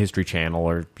on the History Channel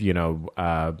or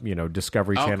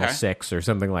Discovery Channel Okay. 6 or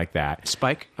something like that.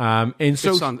 Spike? And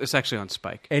so It's actually on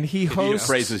Spike. and he He hosts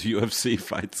praises UFC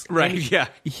fights. Right, yeah.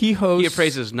 he hosts He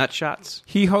appraises nut shots.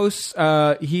 He hosts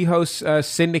a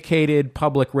syndicated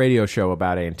public radio show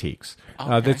about antiques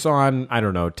that's on, I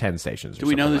don't know, 10 stations. Do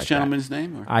we know this gentleman's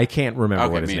name? Or? I can't remember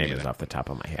Okay, what his me name neither. is off the top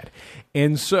of my head.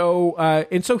 And so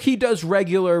he does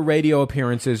regular radio appearances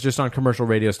appearances just on commercial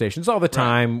radio stations all the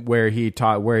time, where he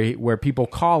taught where people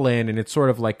call in, and it's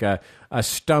sort of like a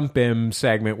stump him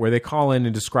segment where they call in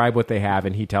and describe what they have,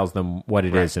 and he tells them what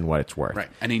it is and what it's worth. Right,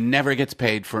 and he never gets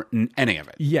paid for any of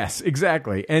it. Yes,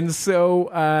 exactly. And so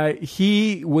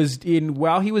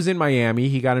while he was in Miami,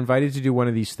 he got invited to do one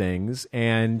of these things,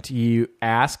 and he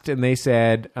asked, and they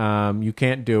said, you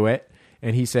can't do it.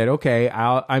 And he said, okay,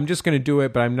 I'm just going to do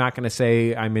it, but I'm not going to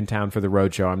say I'm in town for the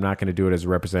roadshow. I'm not going to do it as a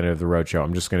representative of the roadshow.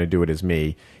 I'm just going to do it as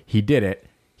me. He did it.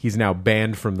 He's now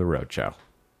banned from the roadshow.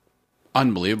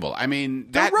 Unbelievable. I mean,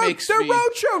 that makes they're me...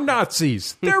 roadshow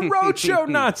Nazis. They're roadshow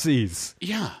Nazis.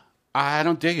 Yeah, I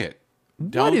don't dig it.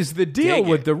 What is the deal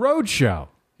with the roadshow?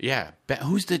 Yeah,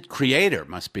 who's the creator?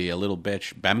 Must be a little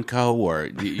bitch, Bemco, or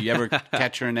you ever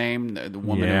catch her name? The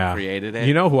woman who created it.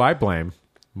 You know who I blame?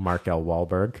 Mark L.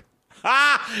 Wahlberg.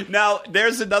 Now,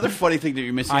 there's another funny thing that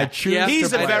you're missing.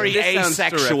 He's a very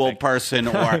asexual person,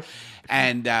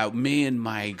 and me and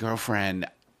my girlfriend,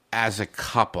 as a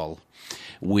couple,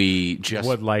 we just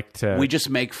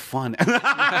make fun. You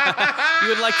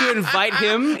would like to invite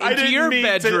him into your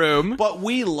bedroom, but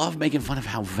we love making fun of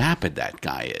how vapid that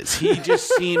guy is. He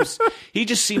just seems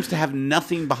to have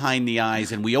nothing behind the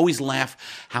eyes, and we always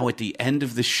laugh how at the end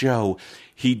of the show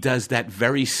he does that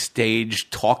very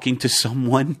staged talking to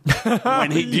someone.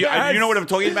 When you know what I'm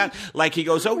talking about? Like he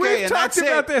goes, okay, and that's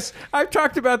it. I've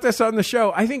talked about this on the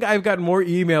show. I think I've gotten more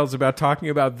emails about talking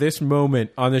about this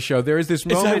moment on the show. There is this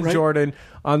moment, right? Jordan,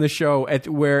 on the show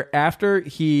where after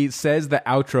he says the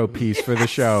outro piece for the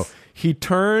show, he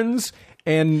turns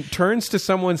to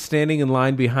someone standing in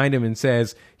line behind him and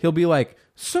says, he'll be like,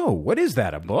 so, what is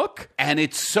that, a book? And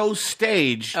it's so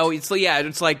staged. Oh, it's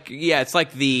like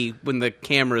when the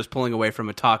camera is pulling away from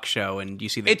a talk show and you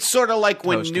see the It's sort of like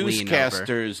when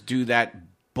newscasters do that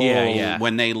bull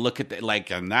when they look at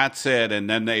and that's it, and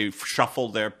then they shuffle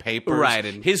their papers. Right.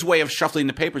 And his way of shuffling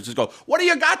the papers is go, what do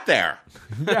you got there?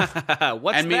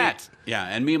 What's that?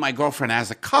 And me and my girlfriend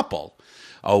as a couple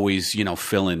always,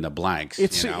 fill in the blanks.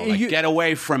 Get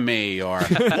away from me, or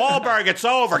Wahlberg, it's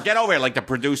over. Get over here, like the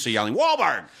producer yelling,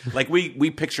 Wahlberg. Like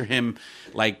we picture him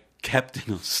like kept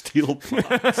in a steel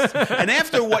box. And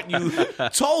after what you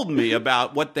told me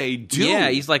about what they do,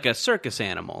 he's like a circus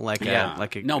animal, but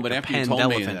after you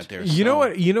told me that there's you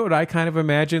know what I kind of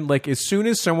imagine, like as soon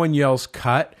as someone yells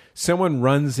cut, someone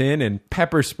runs in and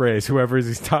pepper sprays whoever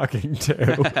he's talking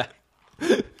to.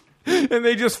 And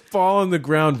they just fall on the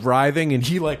ground writhing, and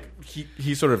he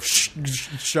sort of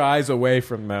shies away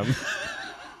from them.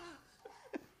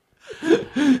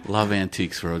 Love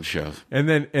Antiques Roadshow. And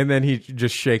then he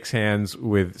just shakes hands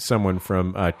with someone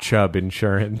from Chubb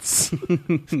Insurance.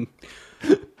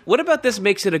 What about this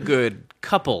makes it a good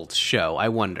coupled show, I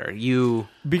wonder? You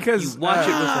watch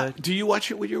it with Do you watch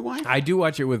it with your wife? I do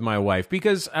watch it with my wife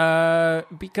because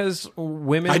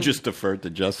women... I just deferred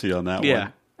to Jesse on that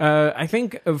one. I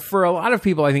think for a lot of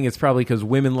people, I think it's probably because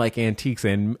women like antiques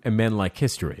and men like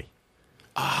history.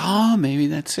 Oh, maybe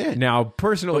that's it. Now,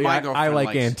 personally, I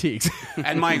like antiques.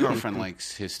 And my girlfriend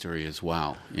likes history as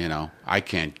well. I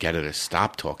can't get her to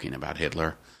stop talking about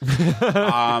Hitler. Maybe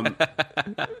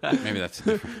that's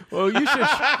different. Well,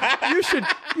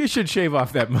 you should shave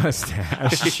off that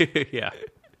mustache. Yeah.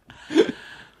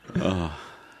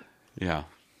 Yeah.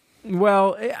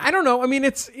 Well, I don't know. I mean,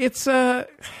 it's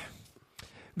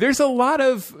there's a lot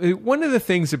of one of the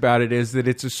things about it is that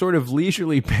it's a sort of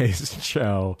leisurely paced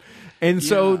show. And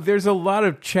so there's a lot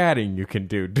of chatting you can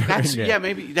do during it. Yeah,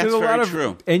 maybe that's very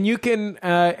true. And you can,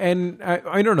 and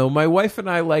I don't know. My wife and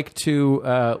I like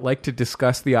to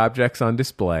discuss the objects on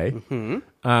display,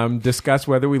 discuss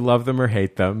whether we love them or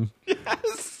hate them.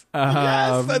 Yes,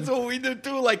 that's what we do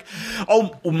too. Like,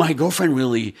 my girlfriend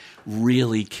really,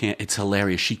 really can't. It's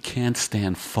hilarious. She can't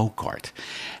stand folk art.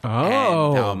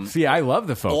 Oh, and, see, I love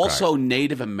the folk art. Also,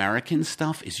 Native American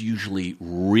stuff is usually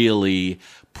really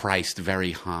priced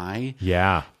very high.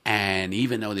 Yeah. And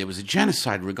even though there was a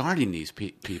genocide regarding these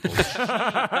people,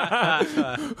 I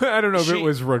don't know if it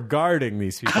was regarding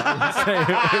these people.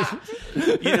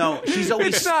 She's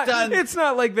always stunned. It's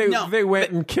not like they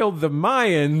went and killed the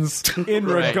Mayans in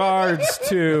regards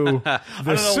to the I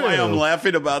don't know why I'm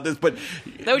laughing about this, but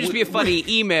that would just be a funny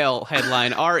email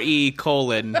headline: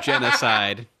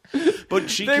 RE:genocide. But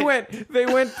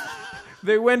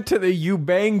they went to the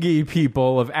Ubangi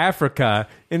people of Africa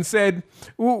and said,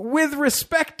 with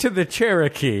respect to the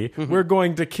Cherokee, we're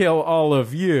going to kill all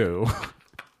of you.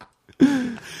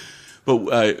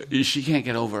 But she can't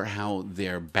get over how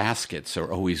their baskets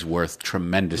are always worth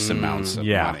tremendous amounts of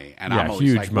money. And I'm always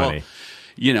huge like, money.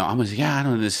 I'm always I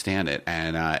don't understand it.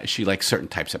 And she likes certain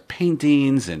types of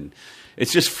paintings, and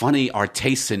it's just funny. Our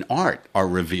tastes in art are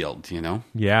revealed.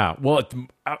 Yeah. Well,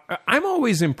 I'm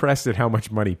always impressed at how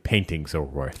much money paintings are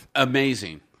worth.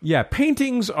 Amazing. Yeah,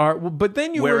 paintings are, but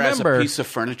then you Whereas remember... a piece of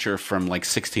furniture from like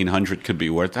 1600 could be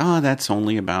worth, that's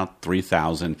only about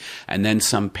 3,000. And then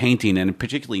some painting, and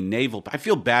particularly naval. I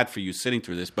feel bad for you sitting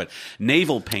through this, but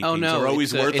naval paintings are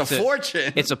always worth a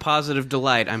fortune. It's a positive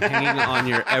delight. I'm hanging on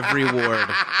your every word.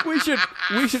 We should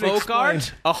Folk explain.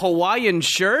 art? A Hawaiian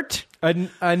shirt?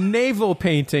 A naval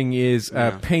painting is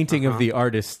a painting of the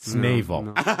artist's navel.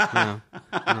 The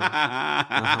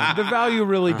value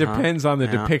really depends on the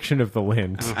depiction of the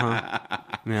lint.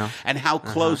 And how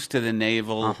close to the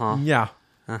navel. Yeah.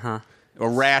 A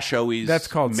rash always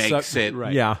makes it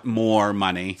more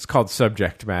money. It's called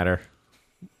subject matter.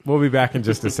 We'll be back in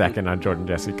just a second on Jordan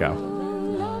Jesse Go.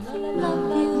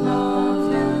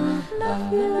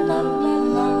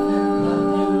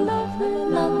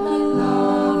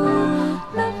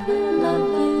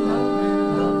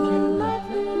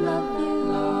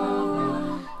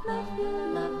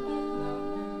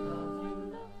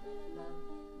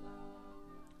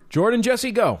 Jordan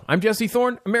Jesse Go. I'm Jesse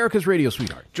Thorne, America's radio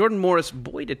sweetheart. Jordan Morris,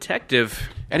 boy detective.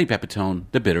 Eddie Pepitone,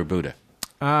 the bitter Buddha.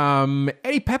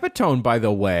 Eddie Pepitone, by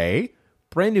the way,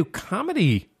 brand new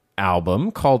comedy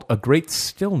album called A Great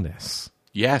Stillness.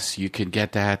 Yes, you could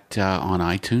get that on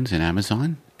iTunes and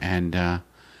Amazon. And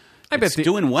it's bet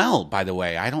doing well, by the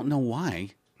way. I don't know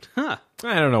why. Huh.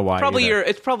 I don't know why.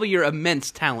 It's probably your immense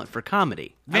talent for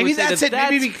comedy. Maybe that's it.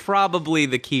 That's probably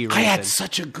the key reason. I had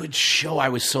such a good show. I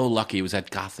was so lucky. It was at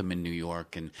Gotham in New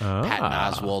York, and Patton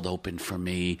Oswalt opened for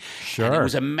me. Sure. And it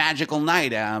was a magical night.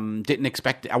 Didn't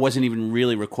expect it. I wasn't even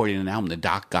really recording an album. The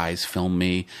doc guys filmed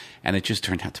me, and it just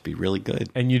turned out to be really good.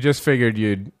 And you just figured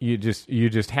you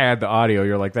just had the audio.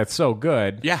 You're like, that's so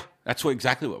good. Yeah, that's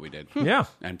exactly what we did. Yeah.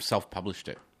 And self-published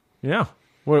it. Yeah.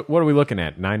 What are we looking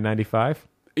at? $9.95?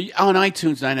 On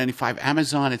iTunes, $9.95.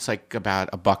 Amazon, it's like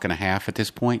about $1.50 at this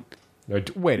point.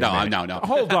 Wait a minute. No.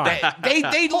 Hold on.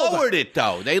 They lowered it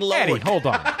though. They lowered Eddie, it. hold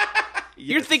on.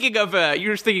 You're thinking of a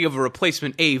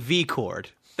replacement AV cord.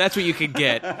 That's what you could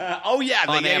get Oh yeah,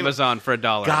 on Amazon for $1.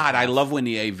 God, I love when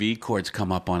the AV cords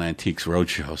come up on Antiques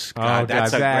Roadshows. God,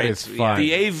 that's that great. is fun.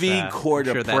 The AV cord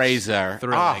I'm sure that's appraiser.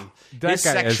 thrilling. His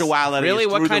sexuality Really? is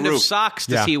What through kind the of roof. socks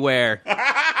does he wear?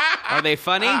 Are they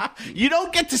funny? You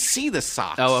don't get to see the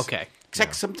socks. Oh, okay.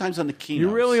 Except sometimes on the keynotes. You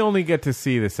really only get to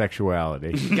see the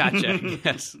sexuality. Gotcha.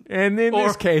 Yes. And in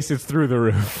this case, it's through the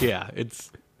roof. Yeah,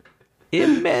 it's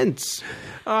immense.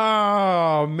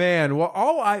 Oh man! Well,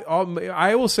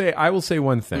 I will say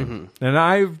one thing, and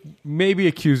I've maybe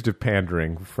accused of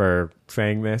pandering for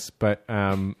saying this, but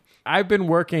I've been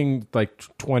working like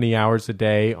 20 hours a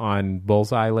day on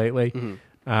Bullseye lately,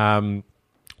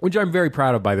 which I'm very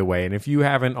proud of, by the way. And if you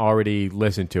haven't already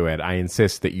listened to it, I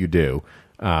insist that you do.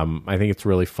 I think it's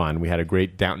really fun. We had a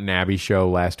great Downton Abbey show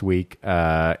last week.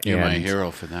 You're my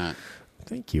hero for that.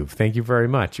 Thank you very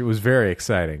much. It was very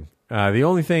exciting. The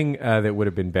only thing that would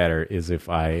have been better is if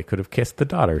I could have kissed the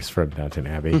daughters from Downton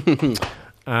Abbey.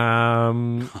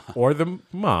 Or the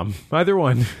mom. Either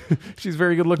one. She's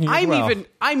very good looking as well.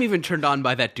 I'm even turned on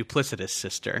by that duplicitous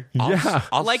sister. Yeah.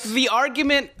 Like the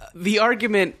argument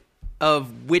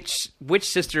of which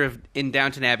sister in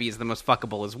Downton Abbey is the most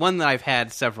fuckable is one that I've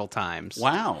had several times.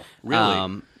 Wow.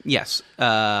 Really? Yes.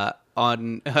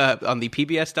 On the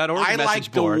PBS.org I message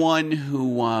like board. the one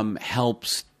who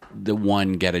helps the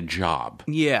one get a job.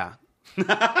 Yeah.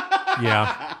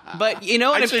 Yeah. But you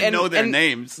know, I should know their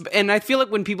names. And I feel like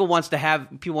when people want to have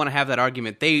that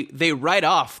argument, they write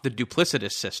off the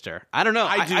duplicitous sister. I don't know.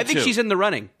 I do I think too. she's in the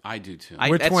running. I do too.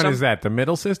 Which one is that? The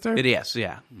middle sister? It is.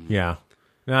 Yeah. Yeah.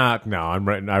 No, I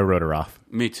wrote her off.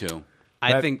 Me too.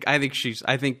 I think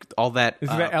all that Is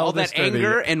the all that eldest or the-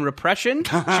 anger and repression.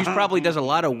 She probably does a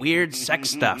lot of weird sex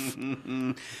stuff.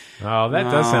 Oh, that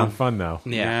does sound fun, though.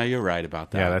 Yeah. You're right about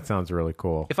that. Yeah, that sounds really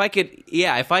cool. If I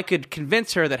could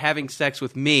convince her that having sex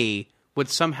with me would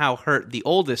somehow hurt the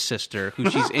oldest sister, who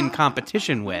she's in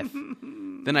competition with,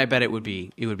 then I bet it would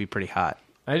be pretty hot.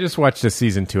 I just watched a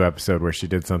season 2 episode where she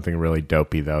did something really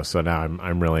dopey, though. So now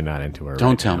I'm really not into her.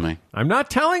 Don't tell me. I'm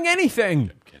not telling anything.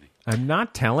 I'm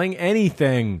not telling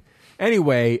anything.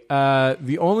 Anyway,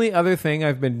 the only other thing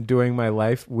I've been doing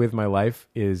with my life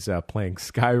is playing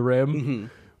Skyrim,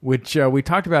 which we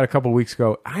talked about a couple weeks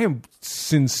ago. I am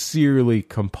sincerely,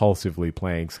 compulsively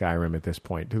playing Skyrim at this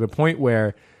point, to the point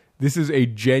where this is a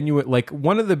genuine, like,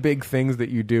 one of the big things that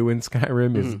you do in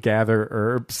Skyrim is gather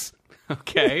herbs.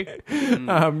 Okay.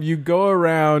 You go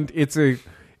around. It's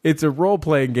a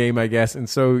role-playing game, I guess, and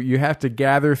so you have to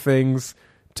gather things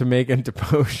to make into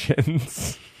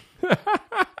potions.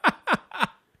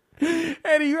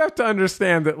 Eddie, you have to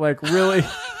understand that, like, really,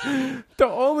 the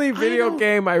only video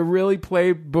game I really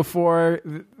played before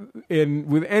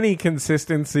with any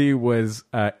consistency was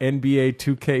NBA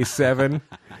 2K7.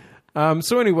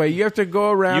 So anyway, you have to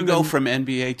go around. You go from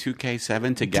NBA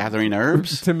 2K7 to gathering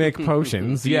herbs to make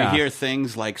potions. You Yeah. hear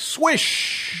things like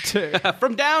swish,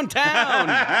 From downtown.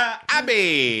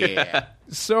 Abby.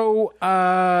 So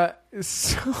I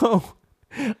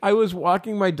was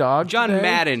walking my dog. John today.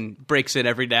 Madden breaks in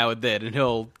every now and then, and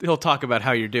he'll talk about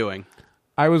how you're doing.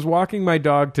 I was walking my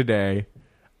dog today.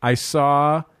 I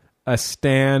saw a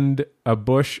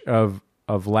bush of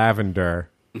lavender,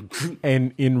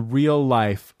 and in real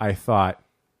life, I thought,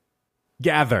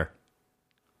 gather.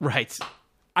 Right.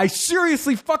 I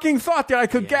seriously fucking thought that I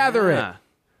could gather it. Yeah.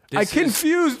 I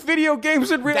confused video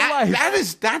games in real life.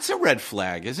 That's a red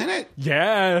flag, isn't it?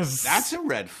 Yes. That's a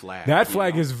red flag. That you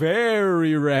flag know? is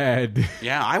very red.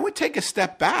 Yeah, I would take a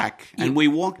step back, and we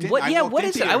walked in. What walked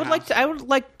is into it? your house. I would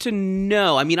like to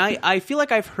know. I mean, I feel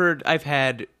like I've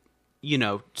had,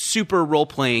 super role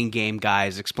playing game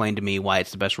guys explain to me why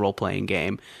it's the best role playing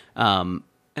game. And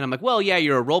I'm like, well, yeah,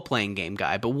 you're a role playing game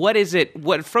guy, but what is it?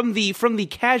 What from the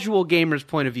casual gamer's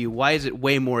point of view? Why is it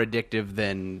way more addictive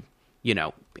than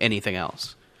anything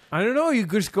else? I don't know. You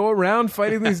just go around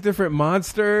fighting these different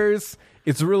monsters.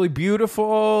 It's really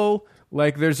beautiful.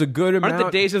 Like, there's a good amount. Aren't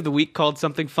the days of the week called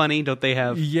something funny? Don't they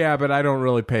have? Yeah, but I don't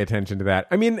really pay attention to that.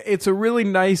 I mean, it's a really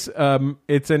nice.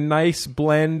 It's a nice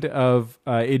blend of.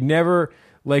 It never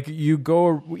like you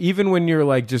go even when you're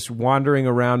like just wandering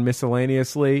around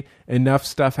miscellaneously. Enough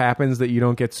stuff happens that you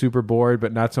don't get super bored,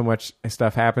 but not so much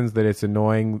stuff happens that it's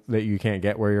annoying that you can't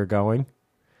get where you're going.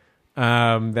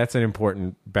 That's an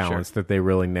important balance that they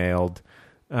really nailed.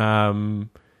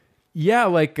 Yeah,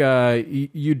 like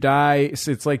you die.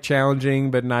 So it's like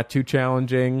challenging, but not too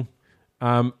challenging.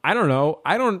 I don't know.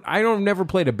 I don't never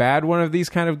played a bad one of these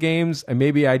kind of games. And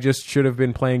maybe I just should have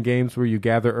been playing games where you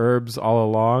gather herbs all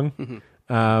along.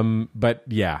 But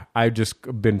yeah, I've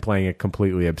just been playing it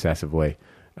completely obsessively.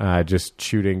 Just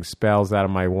shooting spells out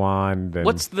of my wand. And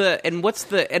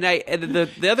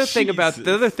the other thing about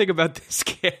this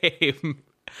game.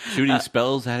 Shooting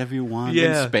spells out of your wand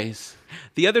in space.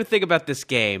 The other thing about this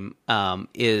game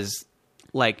is,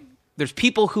 like, there's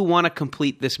people who want to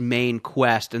complete this main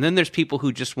quest, and then there's people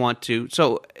who just want to.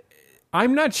 So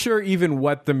I'm not sure even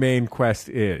what the main quest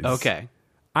is. okay,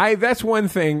 that's one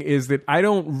thing is that I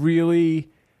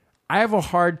have a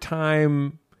hard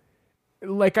time.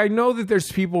 Like, I know that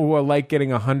there's people who are like getting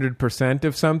 100%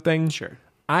 of something. Sure.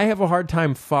 I have a hard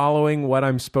time following what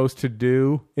I'm supposed to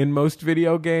do in most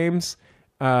video games.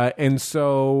 And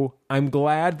so I'm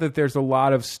glad that there's a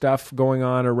lot of stuff going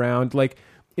on around. Like,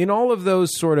 in all of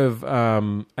those sort of,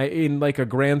 in like a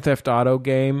Grand Theft Auto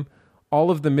game,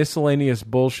 all of the miscellaneous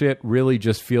bullshit really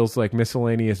just feels like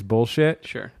miscellaneous bullshit.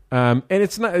 Sure. And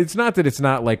it's not that it's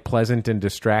not like pleasant and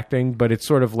distracting, but it's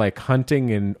sort of like hunting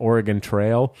in Oregon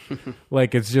Trail.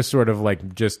 Like, it's just sort of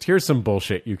like, just here's some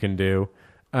bullshit you can do.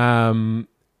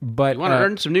 But You want to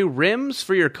earn some new rims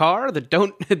for your car that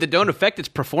don't affect its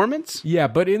performance? yeah,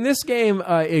 but in this game,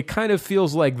 it kind of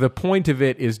feels like the point of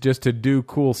it is just to do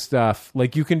cool stuff.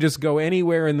 Like, you can just go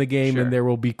anywhere in the game and there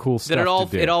will be cool stuff to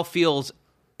do. It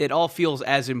all feels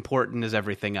as important as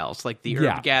everything else. Like, the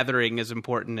herb gathering is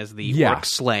important as the orc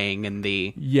slaying, and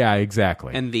the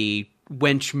exactly. and the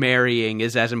wench marrying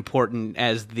is as important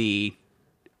as the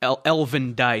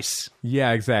elven dice.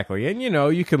 Yeah, exactly. And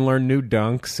you can learn new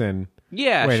dunks and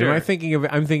Yeah, wait, sure. I'm thinking of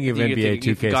NBA 2K7.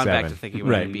 You've gone back to thinking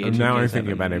about right. NBA 2K7. Now I'm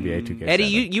thinking about NBA 2K7. Eddie,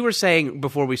 you were saying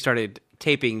before we started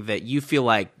taping that you feel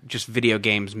like just video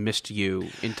games missed you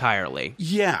entirely.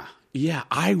 Yeah,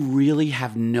 I really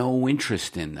have no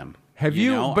interest in them. Have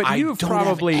you? know? But I you've don't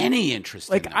probably have any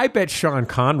interest. Like, in them. I bet Sean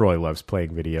Conroy loves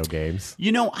playing video games.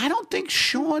 I don't think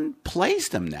Sean plays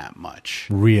them that much.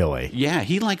 Really? Yeah,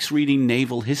 he likes reading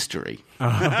naval history. Oh,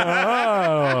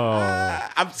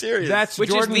 I'm serious. that's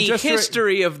Which Jordan is the just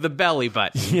history of the belly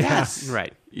button. yes,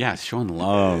 Right. Yes, Sean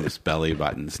loves belly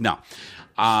buttons. No,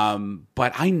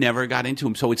 but I never got into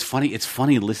him. So it's funny. It's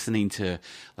funny listening to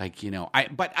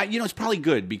it's probably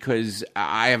good because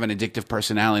I have an addictive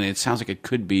personality, and it sounds like it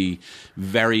could be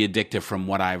very addictive from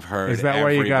what I've heard. Is that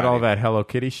why you got all that Hello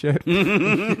Kitty shit?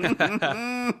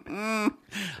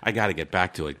 I got to get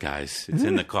back to it, guys. It's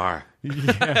in the car.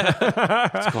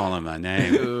 It's calling my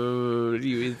name. Do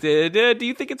you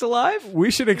think it's alive? We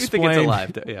should You think explain. it's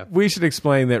alive? Yeah. We should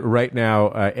explain that right now.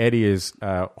 Eddie is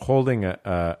holding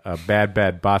a bad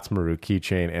Botsmaru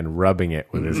keychain and rubbing it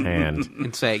with his hand.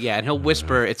 And say, and he'll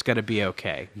whisper, "It's going to be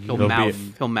okay." He'll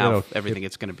mouth everything.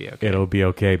 It's going to be okay. It'll be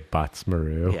okay,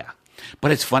 Botsmaru. Yeah.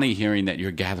 But it's funny hearing that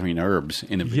you're gathering herbs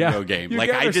in a video game. You Like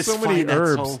I gather just so many find that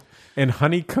herbs so. and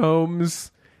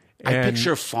honeycombs. I and-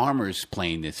 picture farmers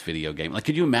playing this video game. Like,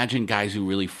 could you imagine guys who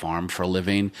really farm for a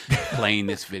living playing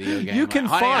this video game? You can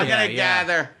like, honey, farm. I'm gonna Yeah.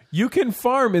 gather. You can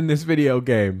farm in this video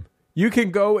game. You can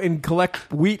go and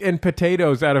collect wheat and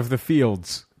potatoes out of the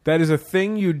fields. That is a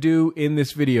thing you do in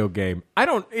this video game.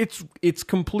 It's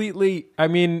completely, I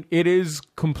mean, it is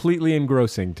completely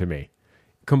engrossing to me.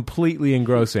 Completely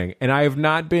engrossing. And I have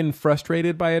not been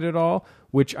frustrated by it at all,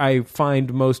 which I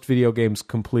find most video games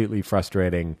completely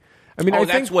frustrating. I mean, I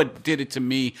that's think what did it to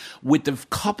me with the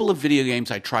couple of video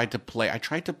games I tried to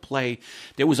play.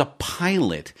 There was a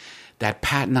pilot that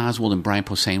Patton Oswalt and Brian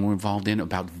Posehn were involved in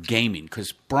about gaming,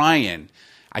 because Brian,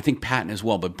 I think Patton as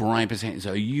well, but Brian Posehn is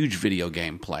a huge video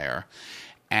game player.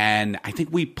 And I think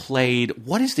we played,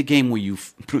 what is the game where you,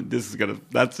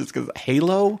 that's just because,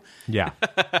 Halo? yeah.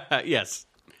 Yes.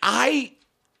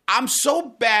 I'm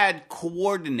so bad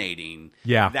coordinating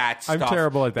Yeah, that I'm stuff.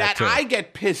 terrible at that, too. I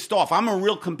get pissed off. I'm a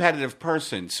real competitive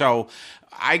person, so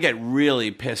I get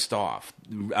really pissed off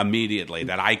immediately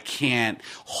that I can't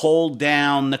hold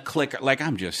down the clicker. Like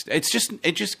it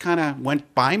just kind of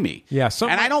went by me. Yeah,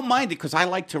 and I don't mind it because I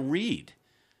like to read.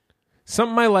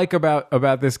 Something I like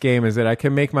about this game is that I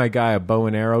can make my guy a bow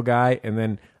and arrow guy, and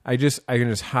then I can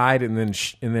just hide and then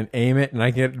aim it, and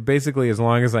I get basically as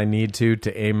long as I need to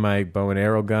aim my bow and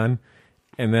arrow gun,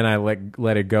 and then I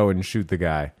let it go and shoot the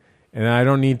guy, and I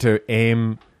don't need to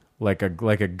aim like a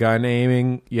gun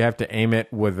aiming. You have to aim it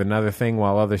with another thing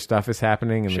while other stuff is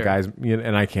happening, and Sure. the guys,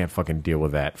 and I can't fucking deal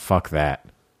with that. Fuck that.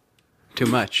 Too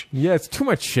much. Yeah, it's too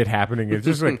much shit happening. It's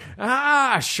just like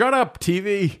shut up,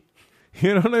 TV.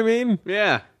 You know what I mean?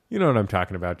 Yeah. You know what I'm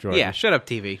talking about, Jordan. Yeah, shut up,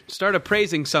 TV. Start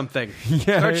appraising something.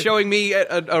 Yeah. Start showing me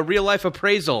a real-life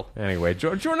appraisal. Anyway,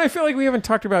 Jordan, I feel like we haven't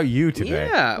talked about you today.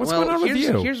 Yeah. What's well, going on with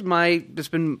you? Here's it's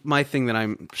been my thing that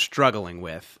I'm struggling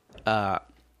with. I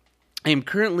am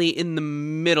currently in the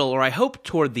middle, or I hope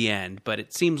toward the end, but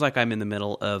it seems like I'm in the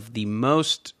middle of the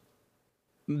most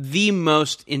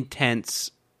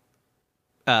intense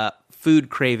food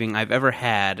craving I've ever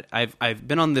had. I've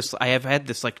been on this. I have had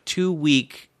this like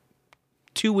 3-week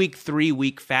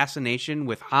fascination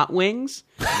with hot wings.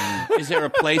 Is there a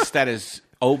place that is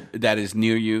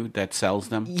near you that sells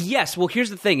them? Yes. Well, here's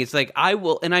the thing. It's like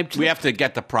We have to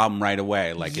get the problem right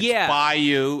away. Like it's Yeah. by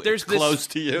you, there's it's close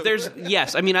to you.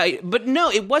 Yes. I mean, but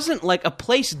no, it wasn't like a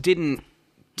place didn't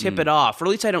tip it off, or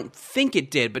at least I don't think it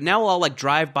did. But now I'll like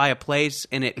drive by a place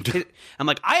and I'm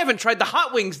like, I haven't tried the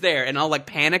hot wings there, and I'll like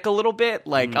panic a little bit.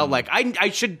 Like I'll like I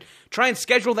should try and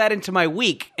schedule that into my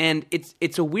week, and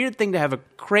it's a weird thing to have a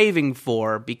craving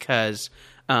for because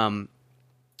I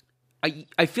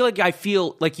feel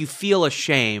like you feel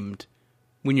ashamed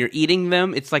when you're eating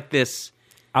them. It's like this.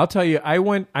 I'll tell you, I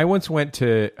once went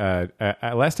to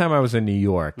last time I was in New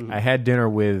York. Mm-hmm. I had dinner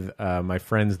with my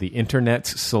friends, the internet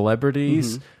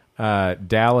celebrities,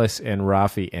 Dallas and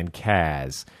Rafi and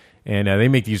Kaz, and they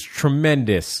make these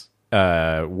tremendous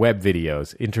web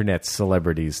videos,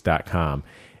 internetcelebrities.com,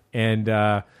 and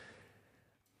I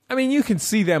mean you can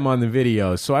see them on the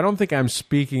videos. So I don't think I'm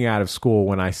speaking out of school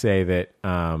when I say that 2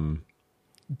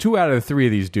 out of the 3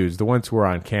 of these dudes, the ones who are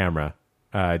on camera,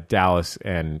 Dallas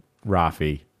and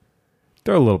Rafi,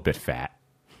 they're a little bit fat.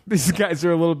 These guys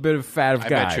are a little bit of fat of I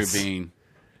guys. bet you're being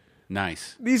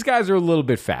nice. These guys are a little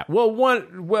bit fat.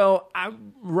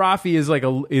 Rafi is like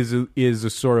is a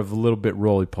sort of a little bit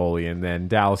roly poly, and then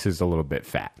Dallas is a little bit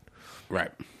fat.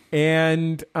 Right.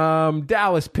 And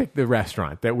Dallas picked the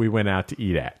restaurant that we went out to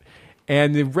eat at.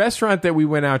 And the restaurant that we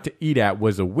went out to eat at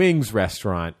was a wings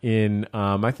restaurant in,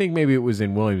 I think maybe it was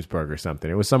in Williamsburg or something.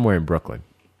 It was somewhere in Brooklyn.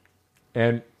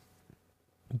 And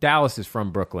Dallas is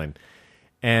from Brooklyn.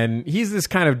 And he's this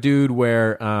kind of dude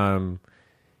where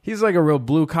he's like a real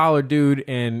blue-collar dude,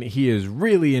 and he is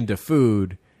really into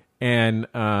food. And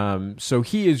so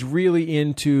he is really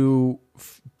into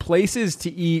places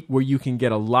to eat where you can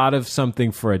get a lot of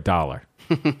something for $1.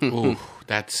 Ooh,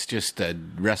 that's just a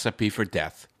recipe for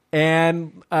death.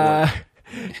 And so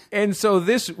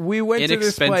we went to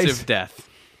this place. Inexpensive death.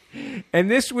 And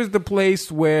this was the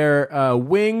place where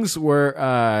wings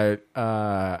were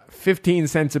 15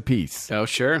 cents a piece. Oh,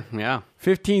 sure. Yeah.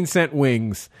 15-cent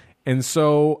wings. And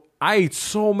so I ate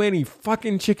so many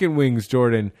fucking chicken wings,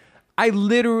 Jordan. I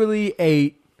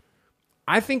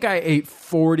think I ate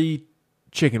 40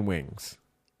 chicken wings.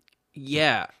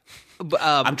 Yeah.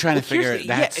 I'm trying to figure it's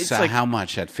that's like, how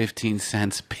much at 15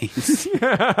 cents a piece.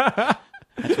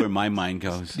 That's where my mind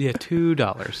goes. yeah,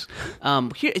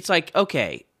 $2. Here it's like,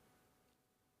 okay,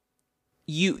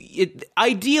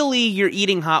 ideally you're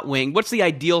eating hot wing. What's the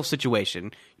ideal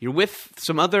situation? You're with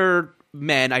some other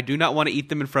men. I do not want to eat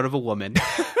them in front of a woman.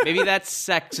 Maybe that's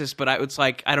sexist, but it's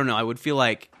like, I don't know. I would feel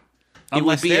like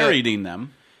Unless they're eating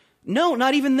them. No,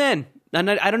 not even then.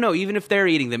 I don't know. Even if they're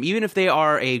eating them, even if they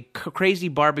are a crazy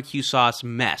barbecue sauce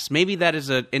mess, maybe that is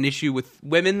an issue with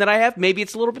women that I have. Maybe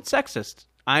it's a little bit sexist.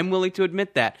 I'm willing to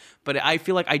admit that, but I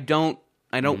feel like I don't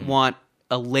want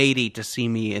a lady to see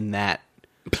me in that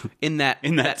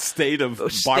state of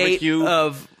barbecue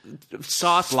of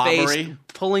sauce slobbery. face,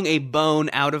 pulling a bone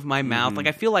out of my mouth. Like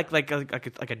I feel like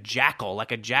a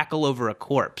jackal over a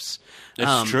corpse.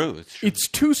 It's true. It's true. It's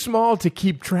too small to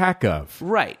keep track of.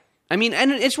 Right. I mean,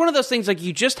 and it's one of those things like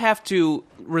you just have to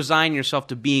resign yourself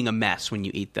to being a mess when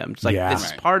you eat them. It's like, this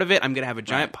is part of it. I'm going to have a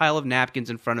giant pile of napkins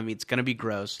in front of me. It's going to be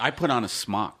gross. I put on a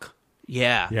smock.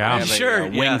 Yeah. I have Sure. a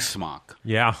wing smock.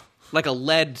 Yeah. Like a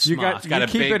lead smock. It's got a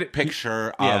keep big it-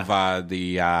 picture of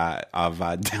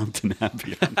Downton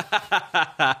Abbey.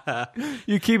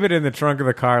 You keep it in the trunk of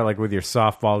the car, like with your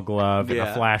softball glove and a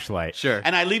Yeah. flashlight. Sure.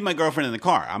 And I leave my girlfriend in the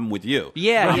car. I'm with you.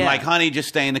 Yeah, I'm yeah. like, honey, just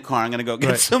stay in the car. I'm going to go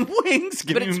get Right. some wings.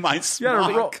 Give me my You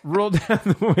gotta smock. roll down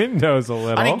the windows a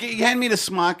little. Honey, hand me the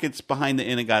smock. It's behind the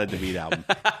Inagata DeVito album.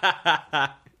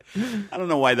 I don't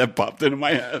know why that popped into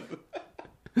my head.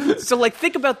 So, like,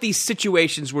 think about these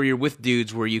situations where you're with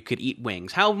dudes where you could eat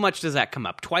wings. How much does that come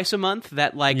up? Twice a month?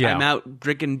 That, like, Yeah. I'm out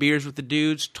drinking beers with the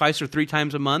dudes twice or three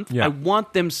times a month? Yeah. I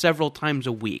want them several times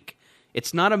a week.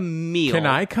 It's not a meal. Can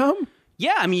I come?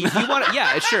 Yeah, I mean, if you want to,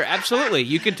 yeah, sure, absolutely.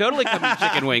 You can totally come to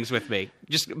chicken wings with me.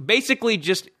 Just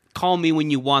call me when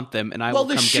you want them, and I will Well,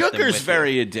 come the get them sugar's with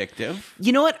very addictive.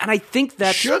 You know what? And I think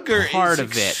that's Sugar part is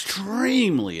of it.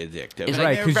 extremely addictive. Is And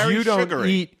Right, they're because very you don't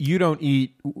sugary. eat sugar. You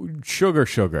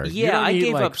Yeah, don't I eat,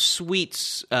 gave like- up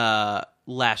sweets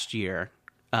last year.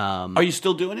 Are you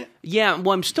still doing it? Yeah,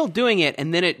 well, I'm still doing it,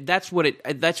 and then that's what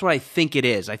I think it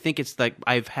is. I think it's like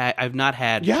I've not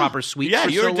had proper sweets. Yeah, for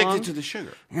you're so addicted long. to the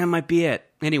sugar. That might be it.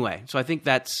 Anyway, so I think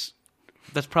that's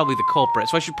probably the culprit.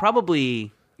 So I should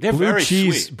probably. They're very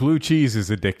sweet. Blue cheese is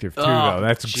addictive too, Oh, though.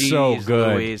 That's geez, so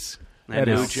good. Louise. I That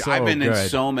know. is so I've been in good.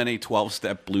 so many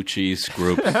 12-step blue cheese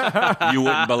groups. You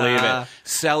wouldn't believe it.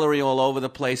 Celery all over the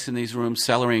place in these rooms.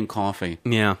 Celery and coffee.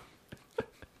 Yeah.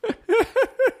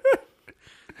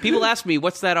 People ask me,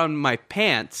 what's that on my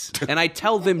pants? And I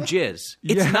tell them jizz.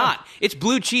 It's Yeah. not. It's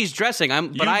blue cheese dressing. I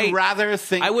would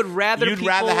rather you'd people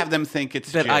rather have them think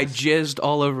it's that jizz. I jizzed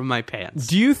all over my pants.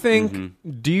 Do you think? Mm-hmm.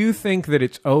 Do you think that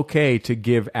it's okay to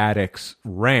give addicts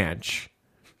ranch,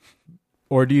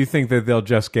 or do you think that they'll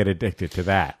just get addicted to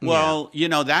that? Well,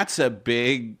 that's a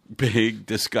big, big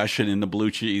discussion in the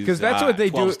blue cheese 'Cause that's what they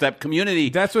do- 12-step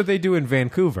community. That's what they do in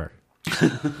Vancouver.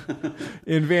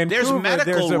 In Vancouver,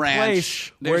 medical there's a ranch.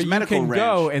 place where There's you medical can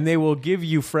go ranch. and they will give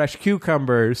you fresh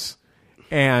cucumbers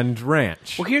and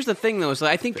ranch. Well, here's the thing, though, is that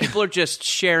I think people are just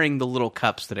sharing the little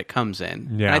cups that it comes in.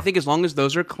 Yeah. And I think as long as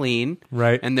those are clean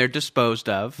Right. and they're disposed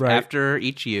of Right. after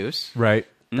each use, Right.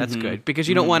 that's good. Because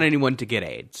you don't want anyone to get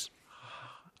AIDS.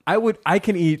 I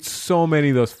can eat so many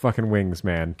of those fucking wings,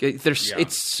 man.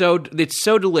 It's so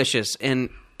delicious,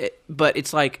 but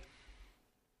it's like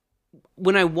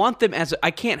when I want them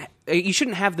you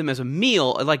shouldn't have them as a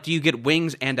meal. Like, do you get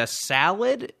wings and a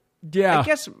salad? Yeah. I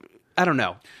guess, I don't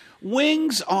know.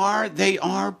 Wings are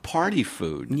party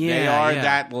food. They Yeah, are yeah.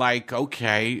 that, like,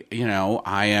 okay,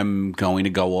 I am going to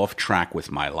go off track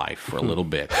with my life for a little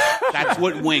bit. That's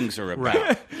what wings are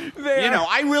about. Right.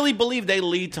 I really believe they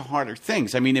lead to harder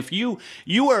things. I mean, if you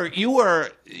are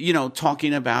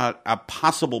talking about a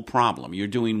possible problem, you're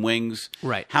doing wings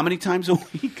Right. how many times a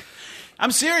week? I'm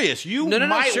serious. You No,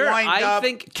 might sure. wind I up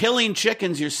think- killing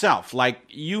chickens yourself. Like,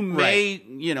 you may,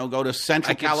 go to Central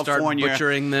I could start California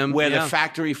butchering them, where yeah. the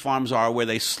factory farms are, where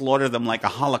they slaughter them like a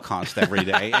Holocaust every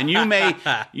day. And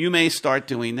you may start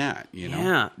doing that,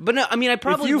 Yeah. But no, I mean, I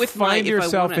probably if you with find if I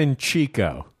yourself wanna- in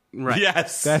Chico, Right.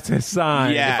 Yes. that's a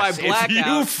sign. Yes. If I black you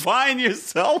out- find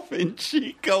yourself in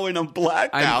Chico in a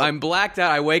blackout. I'm blacked out.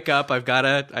 I wake up. I've got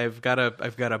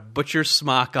a butcher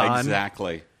smock on.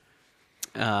 Exactly.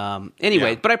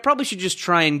 Anyway, Yeah. but I probably should just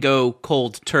try and go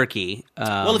cold turkey.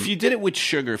 Well, if you did it with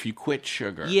sugar, if you quit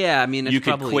sugar, yeah, I mean, it's you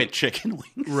could probably quit chicken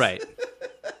wings. right.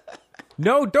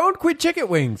 No, don't quit chicken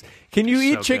wings. Can you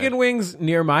eat So chicken good. wings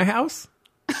near my house?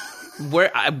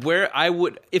 Where I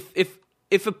would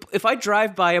if I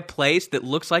drive by a place that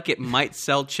looks like it might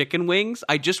sell chicken wings,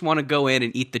 I just want to go in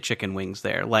and eat the chicken wings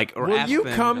there. Like, or Will ask you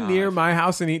them- come near my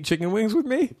house and eat chicken wings with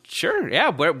me? Sure, yeah.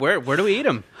 Where do we eat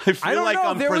them? I feel I don't like know.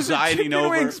 I'm There was a presiding chicken over.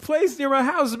 wings place near my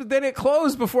house, but then it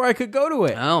closed before I could go to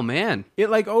it. Oh man, It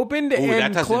like opened Ooh, and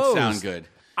that doesn't closed. sound good.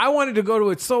 I wanted to go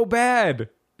to it so bad.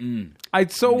 I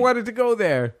so wanted to go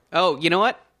there. Oh, you know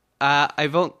what? I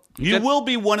vote. You will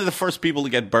be one of the first people to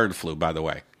get bird flu, by the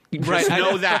way. Right. Just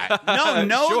know that. No,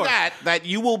 know Sure. that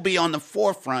you will be on the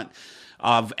forefront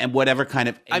of and whatever kind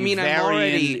of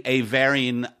Avarian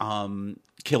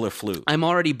killer flu. I'm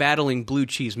already battling blue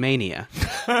cheese mania.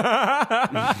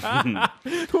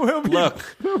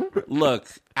 Look,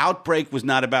 Outbreak was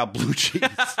not about blue cheese.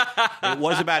 It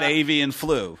was about avian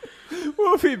flu.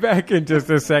 We'll be back in just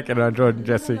a second on Jordan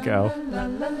Jesse Go.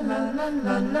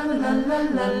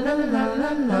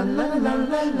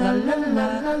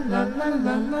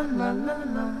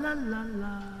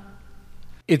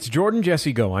 It's Jordan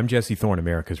Jesse Go. I'm Jesse Thorne,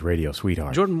 America's radio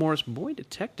sweetheart. Jordan Morris, boy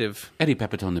detective. Eddie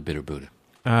Pepitone, the Bitter Buddha.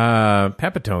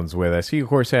 Pepitone's with us. He, of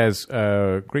course, has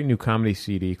a great new comedy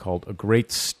CD called A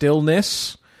Great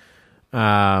Stillness.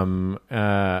 A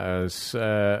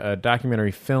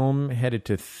documentary film headed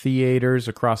to theaters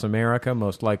across America,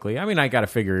 most likely. I mean, I got to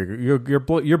figure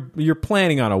you're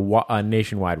planning on a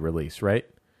nationwide release, right?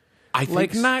 I think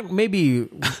Like not maybe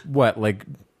what like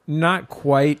not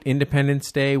quite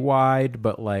Independence Day wide,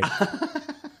 but like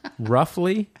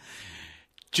roughly.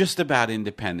 just about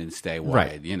Independence Day wide.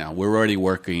 Right. You know, we're already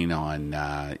working on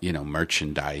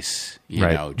merchandise. You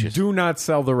Right. know, just do not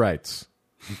sell the rights.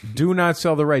 Do not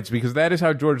sell the rights because that is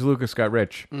how George Lucas got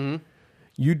rich. Mm-hmm.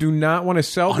 You do not want to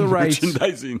sell the rights.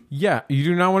 merchandising. Yeah, you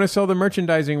do not want to sell the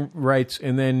merchandising rights,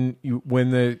 and then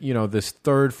when this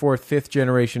third, fourth, fifth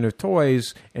generation of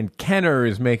toys, and Kenner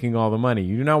is making all the money.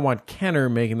 You do not want Kenner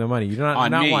making the money. You do not On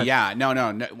not me, want yeah, no. I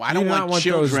don't not want want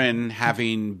children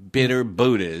having bitter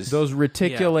Buddhas. those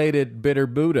reticulated bitter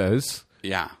Buddhas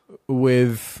yeah,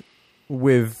 with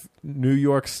New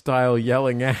York style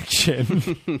yelling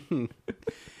action.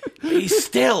 be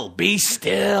still,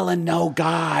 and know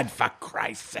God for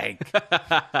Christ's sake. That's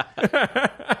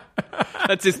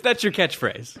your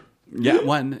catchphrase. Yeah,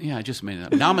 I just made it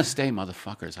up. Namaste,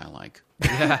 motherfuckers. I like.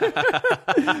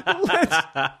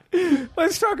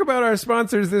 Let's talk about our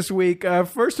sponsors this week.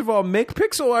 First of all,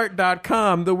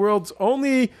 MakePixelArt.com, the world's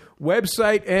only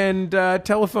website and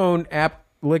telephone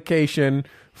application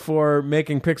for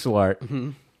making pixel art.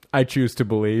 Mm-hmm. I choose to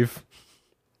believe.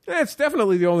 It's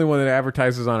definitely the only one that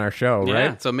advertises on our show, Yeah,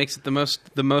 right? so it makes it the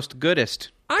most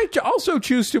goodest. I also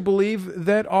choose to believe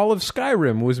that all of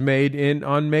Skyrim was made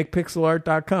on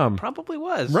MakePixelArt.com. Probably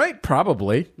was. Right?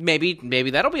 Probably. Maybe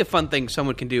that'll be a fun thing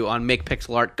someone can do on Make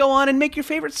Pixel Art. Go on and make your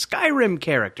favorite Skyrim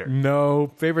character.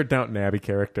 No. Favorite Downton Abbey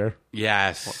character.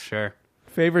 Yes. Sure.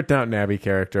 Favorite Downton Abbey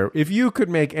character. If you could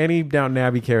make any Downton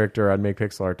Abbey character on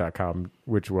MakePixelArt.com,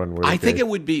 which one would it be? I think it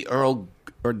would be Earl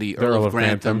of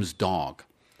Grantham's dog.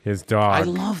 His dog. I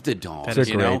love the dog. It's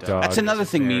a great dog. That's another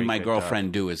thing me and my good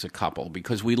girlfriend do as a couple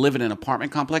because we live in an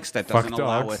apartment complex that doesn't Fuck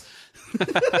allow dogs. it.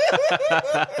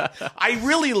 I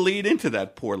really lead into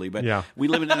that poorly, but Yeah. we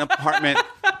live in an apartment.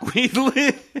 We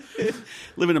live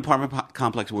in an apartment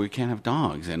complex where we can't have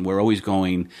dogs, and we're always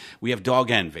going. We have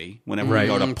dog envy whenever we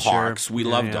go to parks. We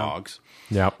love dogs.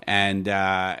 Yep. And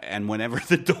whenever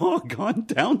the dog on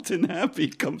Downton Abbey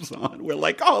comes on, we're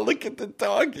like, oh, look at the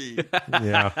doggy.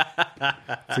 Yeah.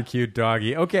 It's a cute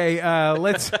doggy. Okay,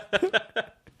 let's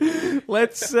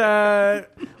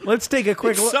take a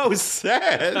quick look. So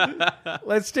sad.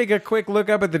 Let's take a quick look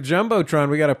up at the Jumbotron.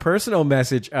 We got a personal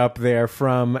message up there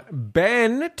from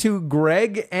Ben to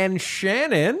Greg and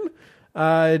Shannon.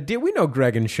 We know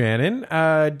Greg and Shannon.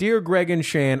 Dear Greg and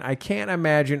Shan, I can't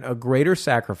imagine a greater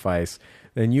sacrifice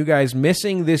than you guys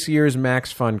missing this year's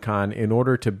Max FunCon in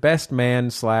order to best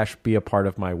man / be a part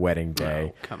of my wedding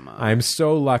day. Oh, come on. I'm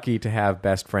so lucky to have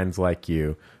best friends like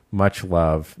you. Much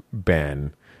love,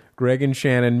 Ben. Greg and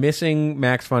Shannon missing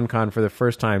Max FunCon for the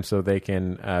first time so they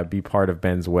can be part of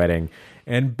Ben's wedding.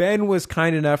 And Ben was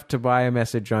kind enough to buy a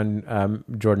message on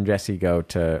Jordan Jesse Go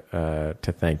to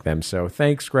thank them. So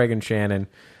thanks, Greg and Shannon.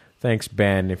 Thanks,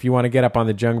 Ben. If you want to get up on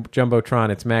the Jumbotron,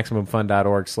 it's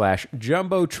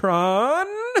MaximumFun.org/Jumbotron.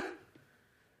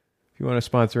 If you want to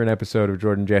sponsor an episode of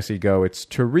Jordan Jesse Go, it's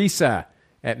Teresa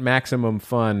at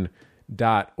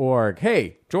MaximumFun.org.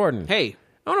 Hey, Jordan. Hey.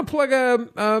 I want to plug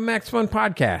a Max Fun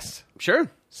podcast.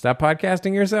 Sure. Stop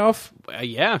podcasting yourself.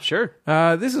 Yeah, sure.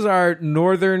 This is our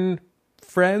northern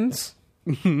friends.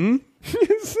 Mm-hmm.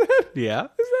 Yeah.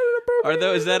 Is that an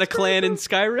appropriate? Is that a clan in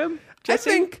Skyrim? I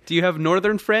think. Do you have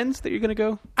northern friends that you're going to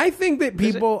go? I think that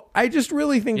people. I just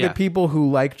really think Yeah. that people who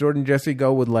like Jordan Jesse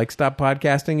Go would like Stop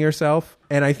Podcasting Yourself,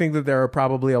 and I think that there are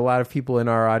probably a lot of people in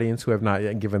our audience who have not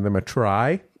yet given them a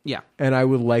try. Yeah. And I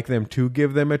would like them to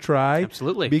give them a try.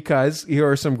 Absolutely. Because here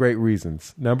are some great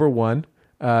reasons. Number one,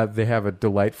 they have a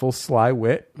delightful sly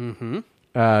wit.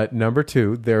 Mm-hmm. Number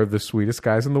two, they're the sweetest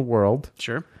guys in the world.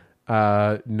 Sure.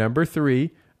 Number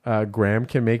three, Graham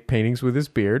can make paintings with his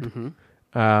beard.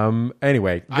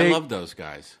 Anyway, I love those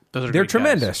guys. Those are they're great guys.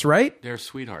 tremendous, right? They're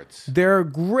sweethearts. They're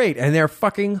great, and they're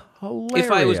fucking hilarious.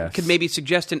 If I could maybe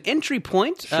suggest an entry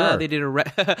point, Sure. they did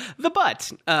the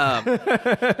butt.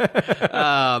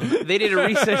 They did a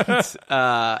recent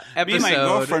episode. Me and my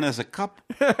girlfriend as a couple.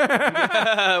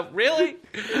 Really?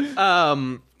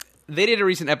 They did a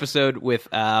recent episode with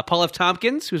Paul F.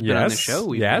 Tompkins, who's been on the Yes, show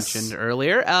we yes. mentioned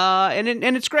earlier, and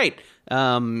it's great.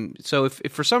 So if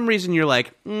for some reason you're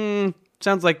like,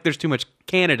 sounds like there's too much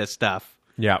Canada stuff,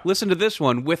 Yeah. listen to this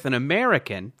one with an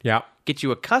American. Yeah. Get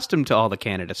you accustomed to all the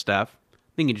Canada stuff.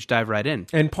 Then you just dive right in.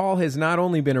 And Paul has not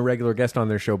only been a regular guest on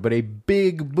their show, but a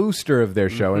big booster of their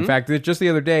show. In fact, just the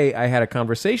other day, I had a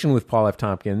conversation with Paul F.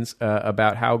 Tompkins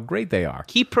about how great they are.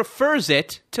 He prefers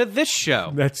it to this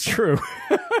show. That's true.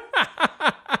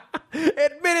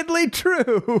 Admittedly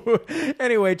true.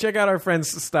 Anyway, check out our friends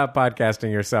Stop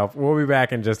Podcasting Yourself. We'll be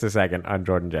back in just a second on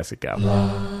Jordan Jesse Go.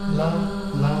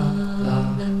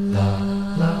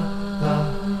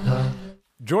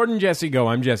 Jordan Jesse Go.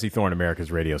 I'm Jesse Thorne,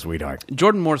 America's radio sweetheart.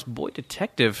 Jordan Moore's Boy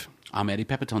Detective. I'm Eddie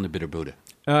Pepitone, the Bitter Buddha.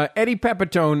 Eddie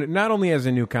Pepitone not only has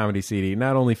a new comedy CD,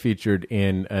 not only featured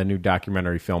in a new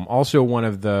documentary film, also one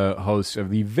of the hosts of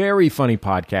the very funny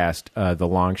podcast, The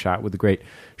Long Shot, with the great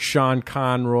Sean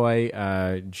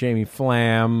Conroy, Jamie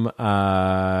Flam.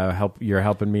 You're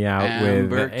helping me out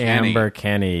Amber with Kenny. Amber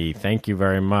Kenny. Thank you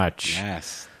very much.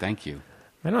 Yes, thank you.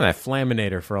 I know that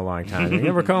Flaminator for a long time. You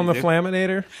ever call him the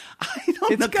Flaminator? I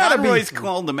don't It's know. gotta be- Conroy's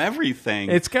called them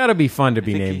everything. It's got to be fun to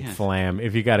be think he named has. Flam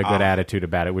if you got a good attitude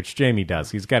about it, which Jamie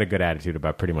does. He's got a good attitude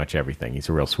about pretty much everything. He's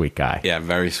a real sweet guy. yeah,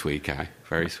 very sweet guy.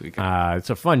 Very sweet guy. It's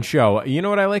a fun show. You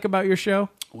know what I like about your show?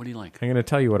 What do you like? I'm going to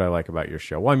tell you what I like about your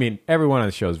show. Well, I mean, everyone on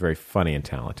the show is very funny and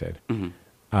talented. Mm-hmm.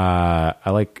 I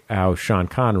like how Sean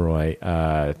Conroy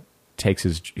takes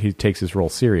his role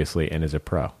seriously and is a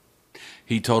pro.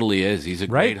 He totally is. He's a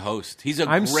Right? great host. He's a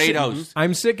great host.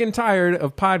 I'm sick and tired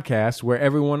of podcasts where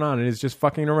everyone on it is just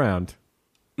fucking around.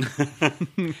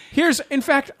 In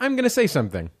fact, I'm going to say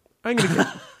something. I'm going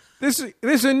to this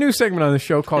is a new segment on the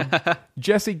show called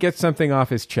Jesse Gets Something Off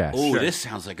His Chest. Oh, this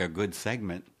sounds like a good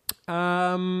segment.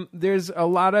 There's a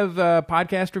lot of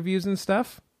podcast reviews and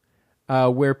stuff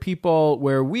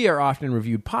where we are often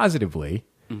reviewed positively,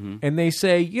 and they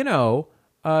say,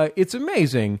 it's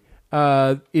amazing.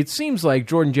 It seems like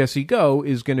Jordan Jesse Go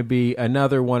is going to be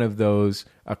another one of those,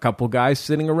 a couple guys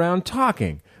sitting around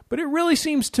talking, but it really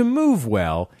seems to move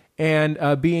well and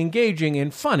be engaging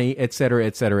and funny, et cetera,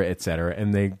 et cetera, et cetera.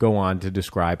 And they go on to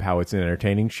describe how it's an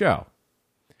entertaining show.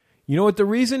 You know what the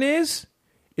reason is?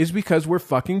 Is because we're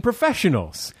fucking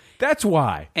professionals. That's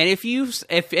why. And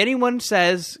if anyone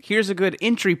says, here's a good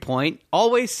entry point,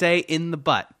 always say in the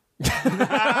butt.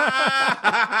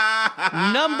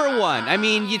 Number one. I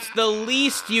mean, it's the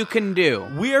least you can do.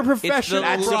 We are It's the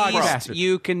professional least broadcasters.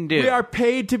 you can do. We are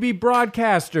paid to be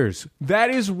broadcasters. That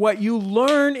is what you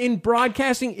learn in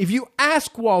broadcasting. If you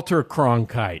ask Walter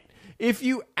Cronkite, if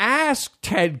you ask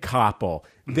Ted Koppel,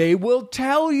 they will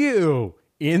tell you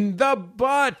in the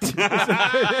butt. Is a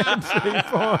good entry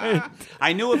point.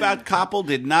 I knew about Koppel,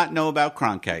 did not know about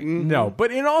Cronkite. No,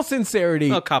 but in all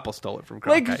sincerity, Oh, Koppel stole it from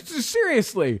Cronkite.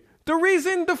 seriously, the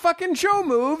reason the fucking show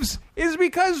moves is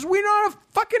because we know how to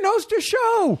fucking host a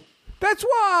show. That's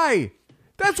why.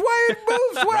 That's why it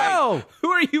moves well. Who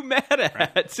are you mad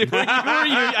at? Who are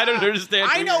you? I don't understand.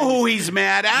 I know who he's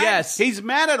mad at. Yes. He's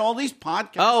mad at all these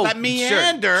podcasts that sure,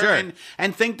 meander sure.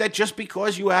 and think that just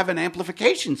because you have an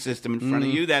amplification system in front of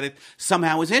you that it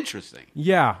somehow is interesting.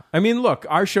 Yeah. I mean, look,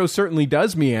 our show certainly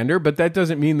does meander, but that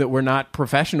doesn't mean that we're not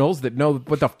professionals that know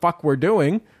what the fuck we're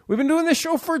doing. We've been doing this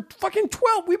show for fucking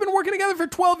 12. We've been working together for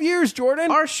 12 years,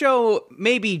 Jordan. Our show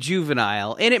may be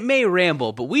juvenile and it may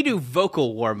ramble, but we do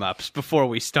vocal warm-ups before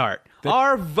we start.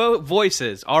 Our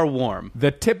voices are warm.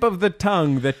 The tip of the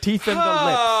tongue, the teeth and the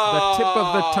lips, the tip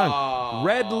of the tongue.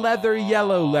 Red leather,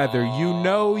 yellow leather. You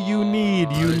know you need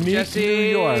unique Jesse,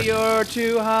 New York. you're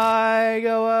too high.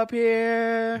 Go up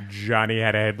here. Johnny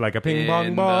had a head like a ping In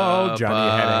pong ball. the Johnny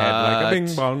had a head like a butt.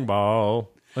 ping pong ball.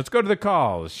 Let's go to the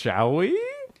calls, shall we?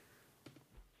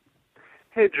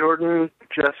 Hey, Jordan,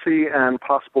 Jesse, and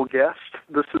possible guest.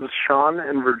 This is Sean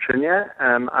in Virginia,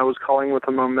 and I was calling with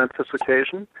a momentous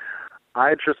occasion.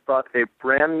 I just bought a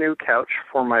brand new couch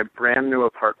for my brand new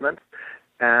apartment,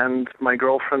 and my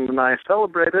girlfriend and I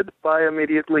celebrated by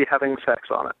immediately having sex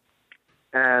on it.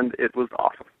 And it was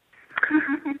awesome.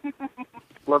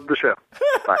 Love the show.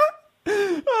 Bye.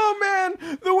 Oh,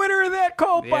 man. The winner of that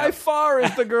call by far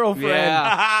is the girlfriend.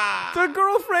 Yeah. The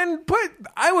girlfriend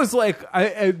I was like,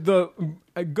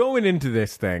 going into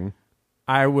this thing,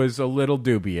 I was a little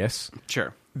dubious.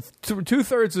 Sure.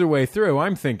 2/3 of the way through,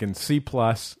 I'm thinking C+,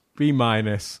 B-,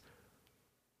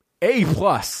 A+.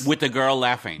 With the girl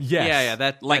laughing. Yes. Yeah,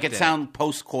 that Like that it did sounds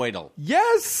post-coital.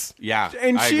 Yes. Yeah,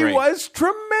 And I she agree. was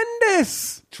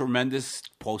tremendous. Tremendous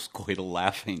post-coital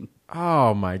laughing.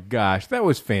 Oh, my gosh. That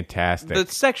was fantastic. The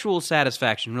sexual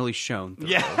satisfaction really shone through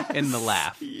in the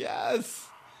laugh. Yes.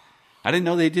 I didn't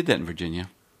know they did that in Virginia.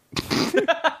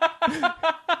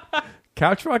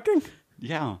 Couch fucking?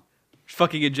 Yeah.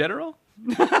 Fucking in general?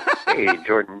 Hey,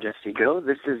 Jordan, Jesse, Go.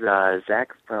 This is Zach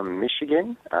from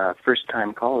Michigan,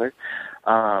 first-time caller.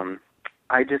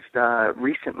 I just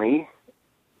recently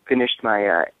finished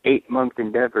my 8-month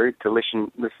endeavor to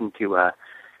listen to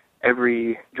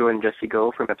every Jordan, Jesse,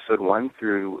 Go from episode 1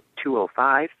 through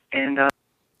 205, and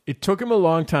It took him a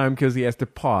long time because he has to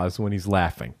pause when he's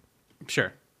laughing.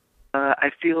 Sure.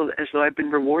 I feel as though I've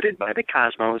been rewarded by the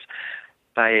cosmos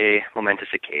by a momentous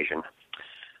occasion.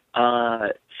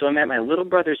 So I'm at my little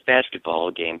brother's basketball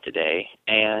game today,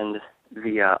 and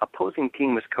the opposing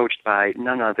team was coached by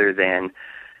none other than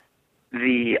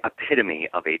the epitome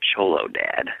of a cholo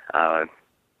dad,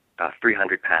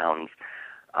 300 pounds,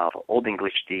 Old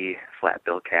English D, flat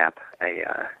bill cap, a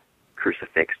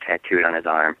crucifix tattooed on his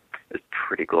arm. It was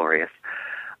pretty glorious.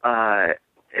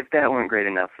 If that weren't great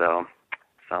enough, though,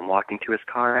 so I'm walking to his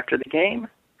car after the game,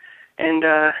 and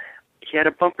he had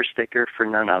a bumper sticker for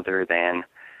none other than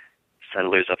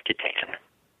Settlers of Catan.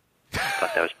 I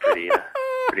thought that was pretty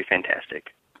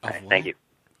fantastic. All right, thank you.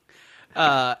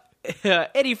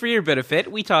 Eddie, for your benefit,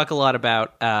 we talk a lot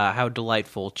about how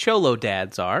delightful cholo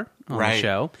dads are on the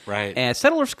show. Right. And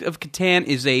Settlers of Catan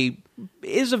is a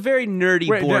very nerdy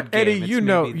Wait, board now, Eddie, game. It's you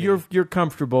know, maybe you're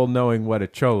comfortable knowing what a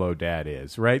cholo dad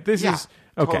is, right? This Yeah, is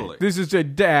okay. totally. This is a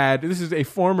dad. This is a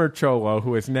former cholo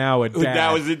who is now a dad.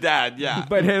 That was a dad, yeah.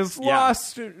 but has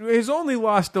only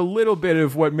lost a little bit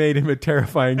of what made him a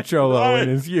terrifying cholo in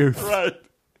his youth.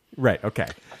 Right. Okay.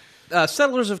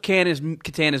 Settlers of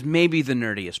Catan is maybe the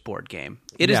nerdiest board game.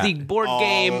 It is the board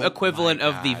game equivalent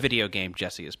of the video game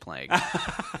Jesse is playing.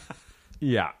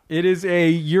 Yeah, it is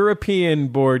a European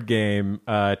board game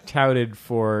touted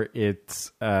for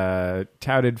its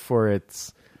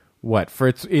what?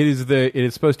 It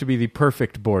is supposed to be the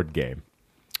perfect board game.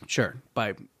 Sure.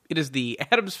 It is the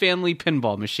Addams Family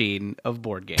pinball machine of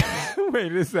board games.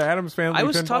 Wait, is the Addams Family I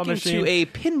was pinball talking machine? to a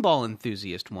pinball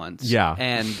enthusiast once. Yeah.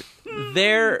 And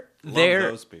their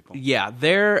those people. Yeah,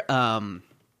 their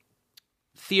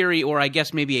theory, or I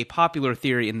guess maybe a popular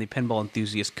theory in the pinball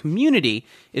enthusiast community,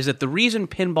 is that the reason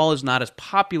pinball is not as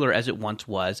popular as it once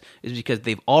was is because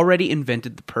they've already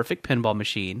invented the perfect pinball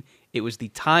machine. It was the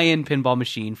tie-in pinball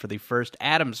machine for the first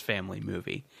Addams Family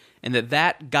movie. And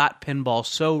that got pinball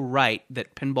so right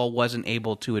that pinball wasn't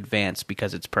able to advance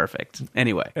because it's perfect.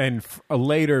 Anyway. And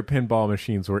later pinball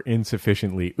machines were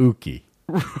insufficiently ooky.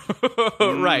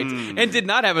 Right. And did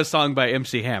not have a song by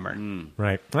MC Hammer.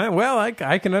 Right. Well, I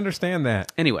can understand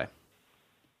that. Anyway.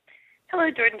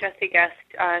 Hello, Jordan, Jesse, guest.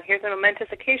 Here's a momentous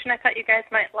occasion I thought you guys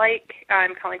might like.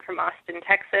 I'm calling from Austin,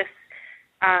 Texas.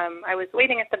 I was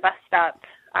waiting at the bus stop,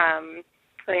 and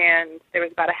there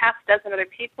was about a half dozen other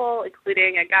people,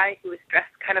 including a guy who was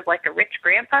dressed kind of like a rich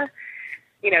grandpa.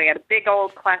 You know, he had a big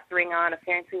old class ring on, a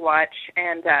fancy watch,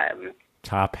 and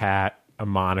top hat, a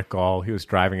monocle. He was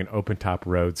driving an open-top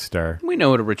roadster. We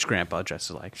know what a rich grandpa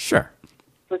dresses like. Sure.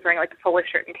 was wearing like a polo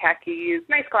shirt and khakis,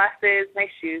 nice glasses,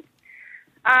 nice shoes.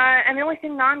 And the only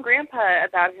thing non-grandpa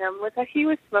about him was that he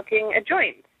was smoking a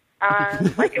joint.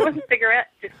 Like it was a cigarette,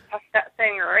 just puffed that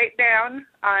thing right down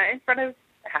in front of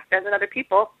a half dozen other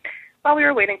people while we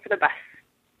were waiting for the bus.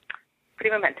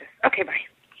 Pretty momentous. Okay, bye.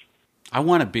 I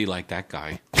want to be like that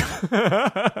guy.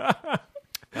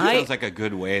 That sounds like a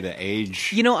good way to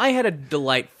age. You know, I had a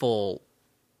delightful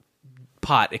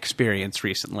pot experience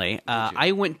recently.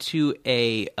 I went to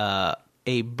a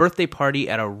birthday party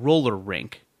at a roller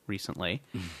rink recently.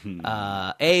 We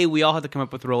all had to come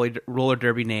up with roller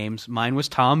derby names. Mine was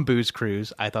Tom Booze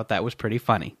Cruise. I thought that was pretty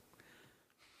funny.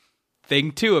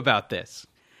 Thing two about this.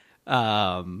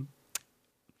 It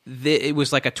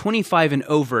was like a 25 and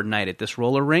over night at this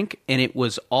roller rink, and it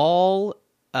was all...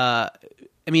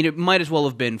 it might as well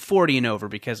have been 40 and over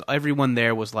because everyone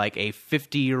there was like a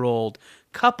 50-year-old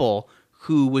couple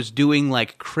who was doing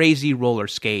like crazy roller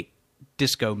skate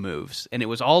disco moves. And it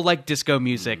was all like disco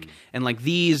music. And like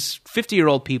these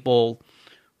 50-year-old people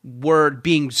were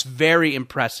being very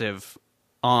impressive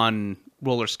on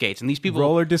roller skates. And these people...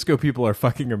 Roller disco people are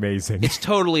fucking amazing. It's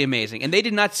totally amazing. And they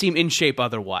did not seem in shape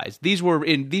otherwise. These were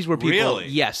people... Really?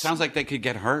 Yes. Sounds like they could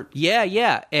get hurt.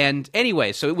 Yeah. And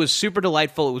anyway, so it was super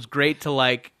delightful. It was great to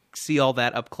like see all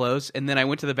that up close. And then I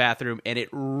went to the bathroom, and it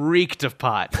reeked of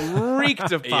pot.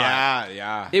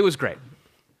 Yeah. It was great.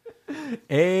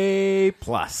 A+.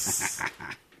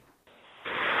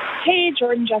 Hey,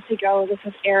 Jordan, Jesse, Go. This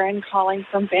is Erin calling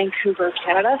from Vancouver,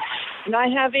 Canada, and I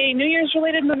have a New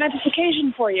Year's-related momentous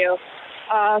occasion for you.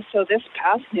 So this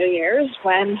past New Year's,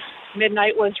 when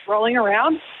midnight was rolling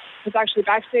around, I was actually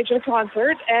backstage at a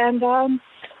concert, and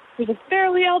there's a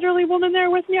fairly elderly woman there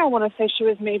with me. I want to say she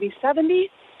was maybe 70.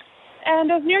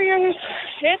 And as New Year's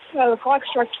hit, the clock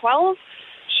struck 12.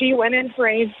 She went in for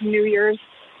a New Year's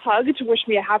hug to wish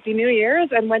me a Happy New Year's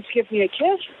and went to give me a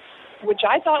kiss, which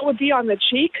I thought would be on the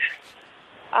cheek.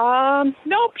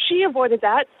 Nope, she avoided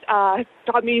that,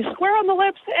 got me square on the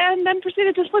lips, and then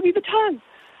proceeded to slip me the tongue.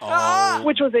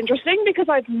 Which was interesting because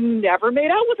I've never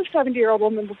made out with a 70-year-old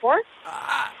woman before.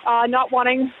 Not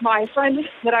wanting my friend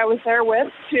that I was there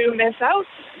with to miss out,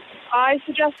 I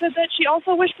suggested that she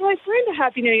also wish my friend a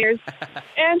Happy New Year's.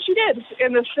 And she did,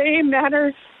 in the same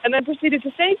manner, and then proceeded to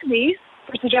thank me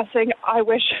for suggesting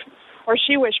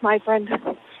she wish my friend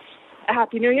a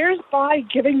Happy New Year's by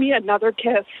giving me another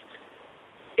kiss.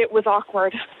 It was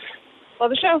awkward. Love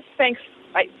the show. Thanks.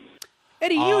 Bye.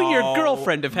 Eddie, you and your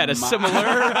girlfriend have had a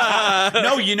similar...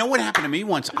 No, you know what happened to me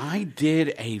once? I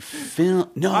did a film...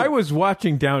 No. I was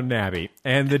watching Downton Abbey,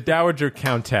 and the Dowager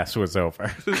Countess was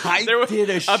over.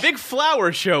 A big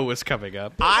flower show was coming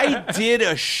up. I did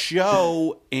a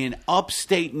show in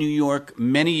upstate New York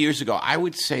many years ago. I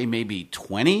would say maybe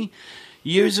 20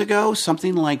 years ago,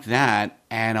 something like that.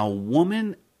 And a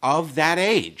woman of that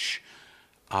age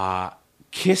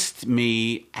kissed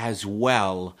me as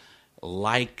well,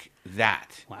 like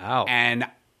that. Wow. And,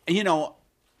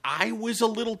 I was a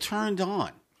little turned on.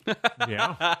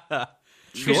 Yeah.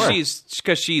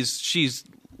 Because she's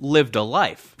lived a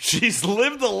life. She's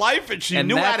lived a life, and she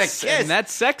knew how to kiss. And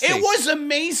that's sexy. It was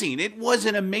amazing. It was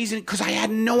an amazing, because I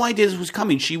had no idea this was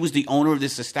coming. She was the owner of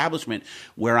this establishment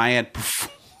where I had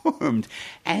performed.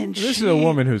 And This is a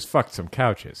woman who's fucked some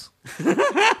couches.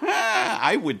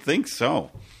 I would think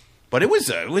so. But it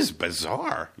was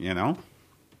bizarre, It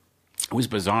was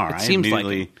bizarre.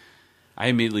 I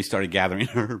immediately started gathering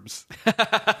herbs.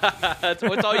 That's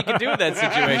all you can do in that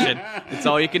situation. It's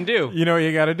all you can do. You know what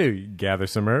you got to do? You gather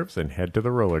some herbs and head to the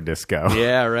roller disco.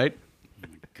 Yeah, right? Oh,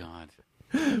 my God.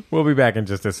 We'll be back in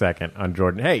just a second on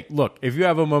Jordan. Hey, look, if you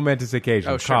have a momentous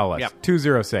occasion, sure. call us. Yep.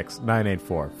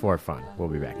 206-984-4FUN. We'll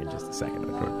be back in just a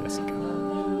second on Jordan Jessica.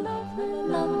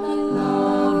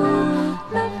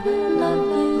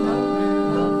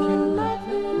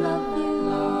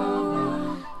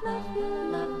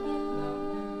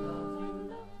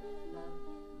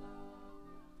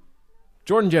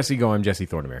 Jordan Jesse Go. I'm Jesse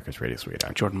Thorne, America's Radio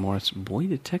Sweetheart. Jordan Morris, boy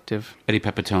detective. Eddie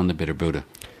Pepitone, the bitter Buddha.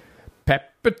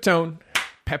 Pepitone,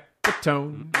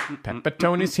 Pepitone,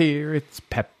 Pepitone is here. It's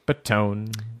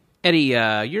Pepitone. Eddie,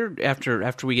 you're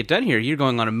after we get done here, you're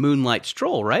going on a moonlight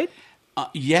stroll, right?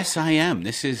 Yes, I am.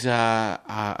 This is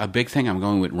a big thing. I'm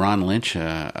going with Ron Lynch,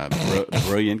 a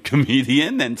brilliant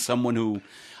comedian and someone who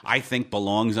I think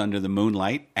belongs under the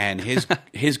moonlight, and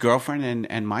his girlfriend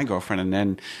and my girlfriend, and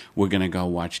then we're going to go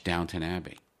watch Downton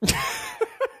Abbey.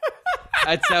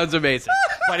 That sounds amazing.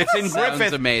 But it's in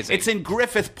Griffith. Amazing. It's in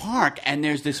Griffith Park, and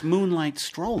there's this moonlight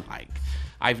stroll hike.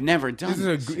 I've never done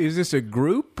this. Is this a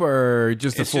group or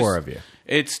just the four of you?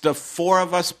 It's the four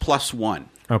of us plus one.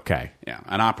 Okay. Yeah,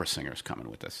 an opera singer's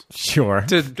coming with us. Sure.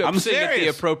 I'm I'm sing at the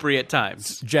serious. appropriate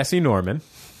times. Jesse Norman,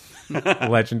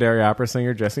 legendary opera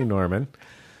singer Jesse Norman.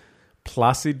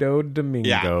 Placido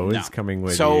Domingo is coming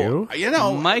with you.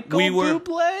 Michael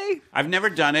Bublé? I've never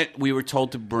done it. We were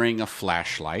told to bring a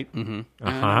flashlight. Mm-hmm.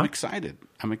 I'm excited.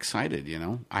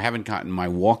 I haven't gotten my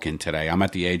walk-in today. I'm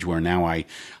at the age where now I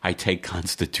take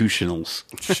constitutionals.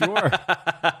 Sure.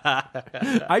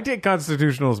 I take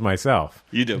constitutionals myself.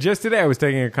 You do? Just today I was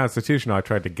taking a constitutional. I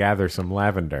tried to gather some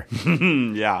lavender.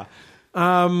 Yeah.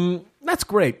 That's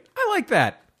great. I like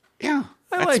that. Yeah.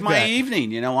 That's like my that.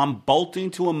 evening. I'm bolting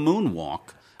to a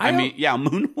moonwalk. A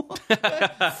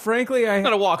moonwalk. Frankly, I'm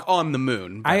going to walk on the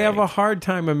moon. I have a hard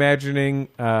time imagining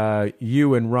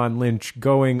you and Ron Lynch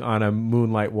going on a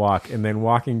moonlight walk and then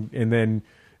watching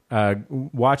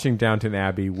Downton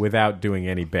Abbey without doing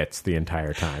any bits the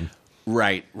entire time.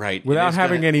 Right. Without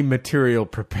having any material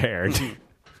prepared.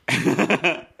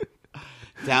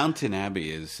 Downton Abbey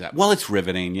is it's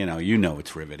riveting.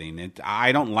 It's riveting.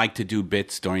 I don't like to do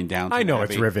bits during Downton Abbey. I know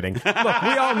it's riveting. Look,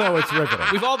 we all know it's riveting.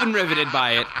 We've all been riveted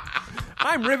by it.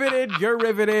 I'm riveted. You're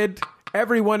riveted.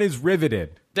 Everyone is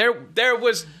riveted. There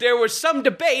was some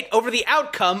debate over the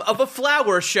outcome of a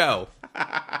flower show.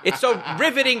 It's a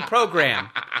riveting program.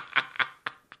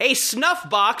 a snuff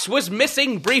box was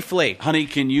missing briefly. Honey,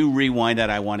 can you rewind that?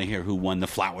 I want to hear who won the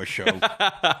flower show.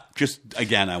 Just,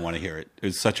 again, I want to hear it. It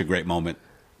was such a great moment.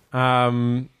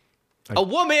 A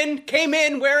woman came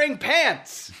in wearing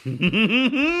pants.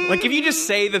 Like, if you just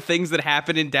say the things that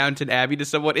happen in Downton Abbey to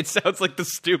someone, it sounds like the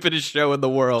stupidest show in the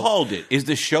world. Hold it. Is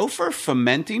the show for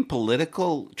fomenting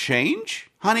political change?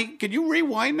 Honey, could you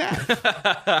rewind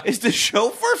that? Is the show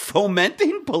for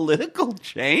fomenting political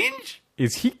change?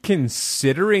 Is he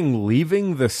considering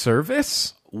leaving the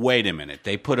service? Wait a minute.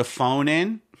 They put a phone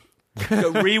in?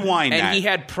 Rewind that. And he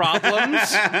had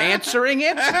problems answering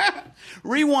it?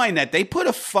 Rewind that. They put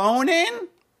a phone in?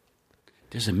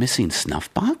 There's a missing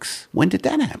snuff box? When did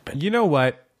that happen? You know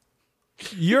what?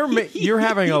 You're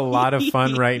having a lot of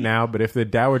fun right now, but if the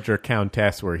Dowager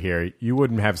Countess were here, you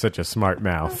wouldn't have such a smart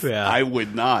mouth. Yeah. I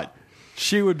would not.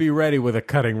 She would be ready with a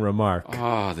cutting remark.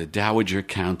 Oh, the Dowager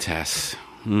Countess.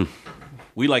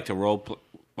 We like to role play.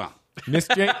 Well, Miss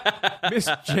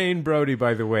Jane Brody,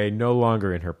 by the way, no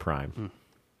longer in her prime.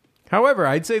 However,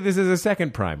 I'd say this is a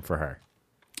second prime for her.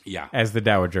 Yeah. As the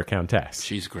Dowager Countess.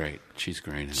 She's great. She's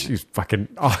great. Isn't She's fucking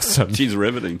awesome. She's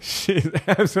riveting. She's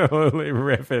absolutely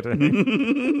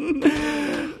riveting.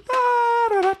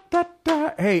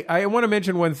 Hey, I want to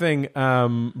mention one thing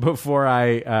before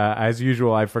as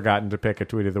usual, I've forgotten to pick a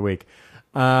tweet of the week.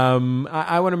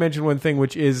 I want to mention one thing,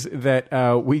 which is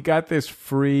that we got this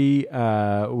free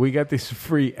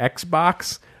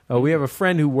Xbox. We have a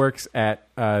friend who works at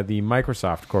the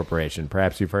Microsoft Corporation.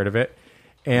 Perhaps you've heard of it.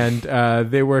 And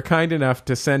they were kind enough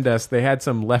to send us. They had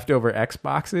some leftover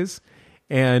Xboxes,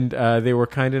 and they were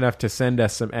kind enough to send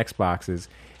us some Xboxes.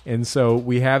 And so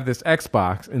we have this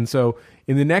Xbox. And so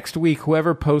in the next week,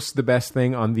 whoever posts the best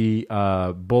thing on the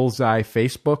Bullseye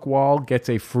Facebook wall gets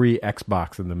a free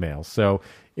Xbox in the mail. So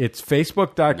it's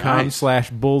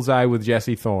facebook.com/Bullseye with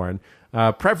Jesse Thorne.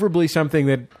 Preferably something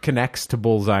that connects to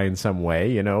Bullseye in some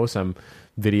way, some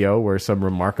video or some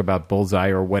remark about Bullseye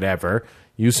or whatever.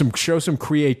 Show some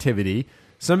creativity.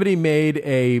 Somebody made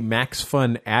a Max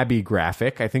Fun Abbey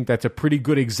graphic. I think that's a pretty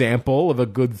good example of a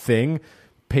good thing.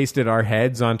 Pasted our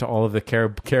heads onto all of the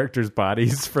characters'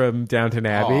 bodies from Downton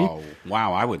Abbey. Oh,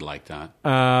 wow. I would like that.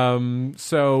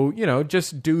 So,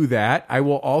 just do that. I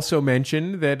will also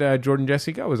mention that Jordan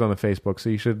Jesse Go is on the Facebook, so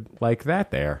you should like that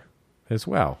there as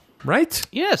well. Right?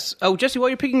 Yes. Oh, Jesse, while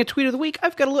you're picking a tweet of the week,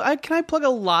 I've got can I plug a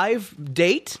live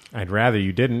date? I'd rather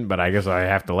you didn't, but I guess I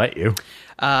have to let you.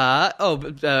 Past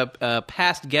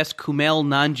guest Kumail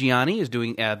Nanjiani is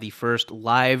doing the first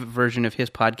live version of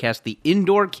his podcast, The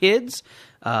Indoor Kids,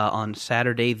 on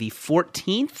Saturday the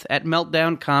 14th at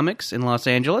Meltdown Comics in Los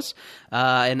Angeles.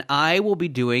 And I will be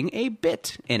doing a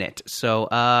bit in it. So,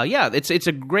 it's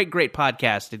a great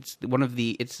podcast. It's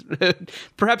it's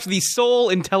perhaps the sole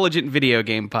intelligent video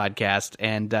game podcast.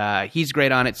 And he's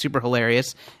great on it, super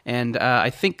hilarious. And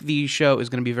I think the show is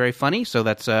going to be very funny. So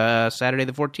that's Saturday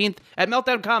the 14th at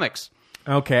Meltdown Comics.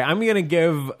 Okay, I'm gonna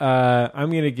give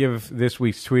this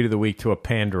week's tweet of the week to a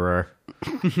panderer,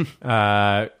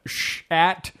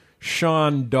 at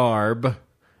Sean Darb.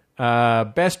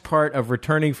 Best part of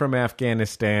returning from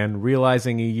Afghanistan,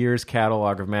 realizing a year's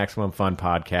catalog of Maximum Fun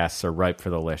podcasts are ripe for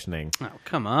the listening. Oh,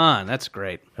 come on, that's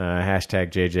great.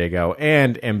 Hashtag JJGo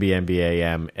and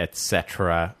MBMBAM,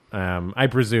 etc. I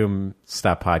presume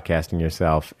Stop Podcasting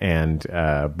Yourself and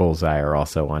Bullseye are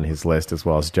also on his list, as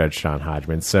well as Judge Sean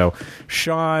Hodgman. So,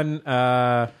 Sean,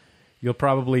 you'll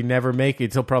probably never make it.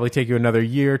 It'll probably take you another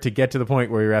year to get to the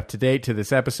point where you're up to date to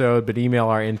this episode, but email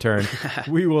our intern.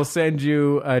 We will send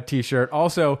you a T-shirt.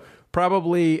 Also,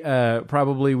 probably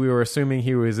we were assuming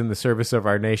he was in the service of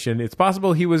our nation. It's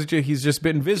possible he's just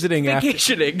been visiting.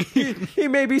 Vacationing. He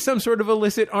may be some sort of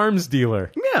illicit arms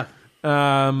dealer. Yeah.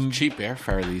 Cheap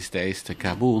airfare these days to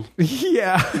Kabul.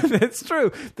 Yeah, that's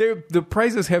true. The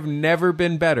prices have never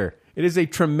been better. It is a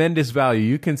tremendous value.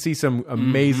 You can see some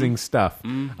amazing stuff.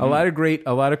 A lot of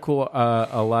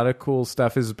cool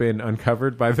stuff has been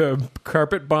uncovered by the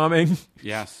carpet bombing.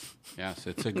 Yes,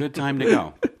 it's a good time to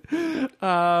go.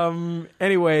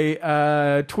 Anyway,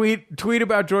 tweet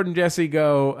about Jordan Jesse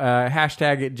Go.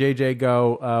 Hashtag it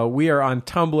JJGo. We are on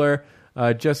Tumblr.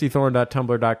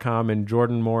 JesseThorne.tumblr.com and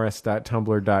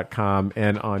JordanMorris.tumblr.com,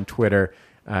 and on Twitter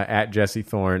at Jesse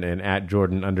Thorne and at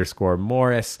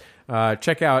Jordan_Morris.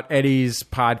 Check out Eddie's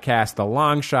podcast, The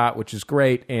Long Shot, which is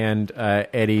great, and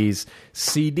Eddie's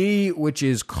CD, which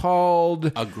is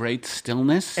called A Great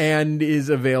Stillness, and is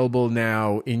available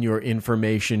now in your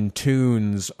information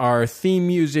tunes. Our theme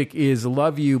music is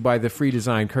Love You by The Free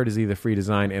Design, courtesy of The Free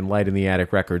Design and Light in the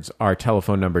Attic Records. Our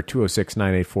telephone number,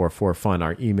 206-984-4FUN.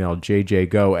 Our email,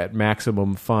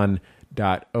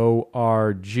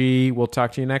 jjgo@maximumfun.org. We'll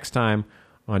talk to you next time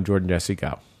on Jordan Jesse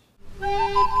Go.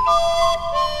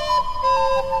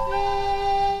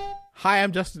 Hi,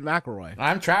 I'm Justin McElroy.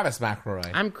 I'm Travis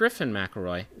McElroy. I'm Griffin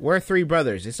McElroy. We're three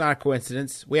brothers. It's not a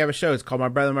coincidence. We have a show. It's called My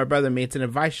Brother, Me. It's an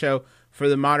advice show for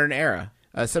the modern era.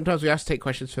 Sometimes we also take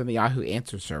questions from the Yahoo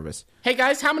Answer Service. Hey,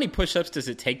 guys, how many push-ups does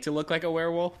it take to look like a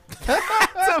werewolf?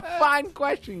 That's a fine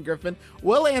question, Griffin.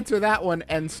 We'll answer that one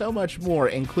and so much more,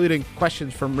 including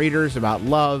questions from readers about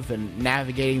love and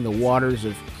navigating the waters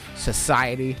of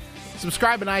society.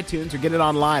 Subscribe on iTunes or get it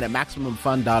online at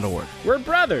MaximumFun.org. We're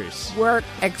brothers. We're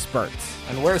experts.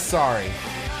 And we're sorry.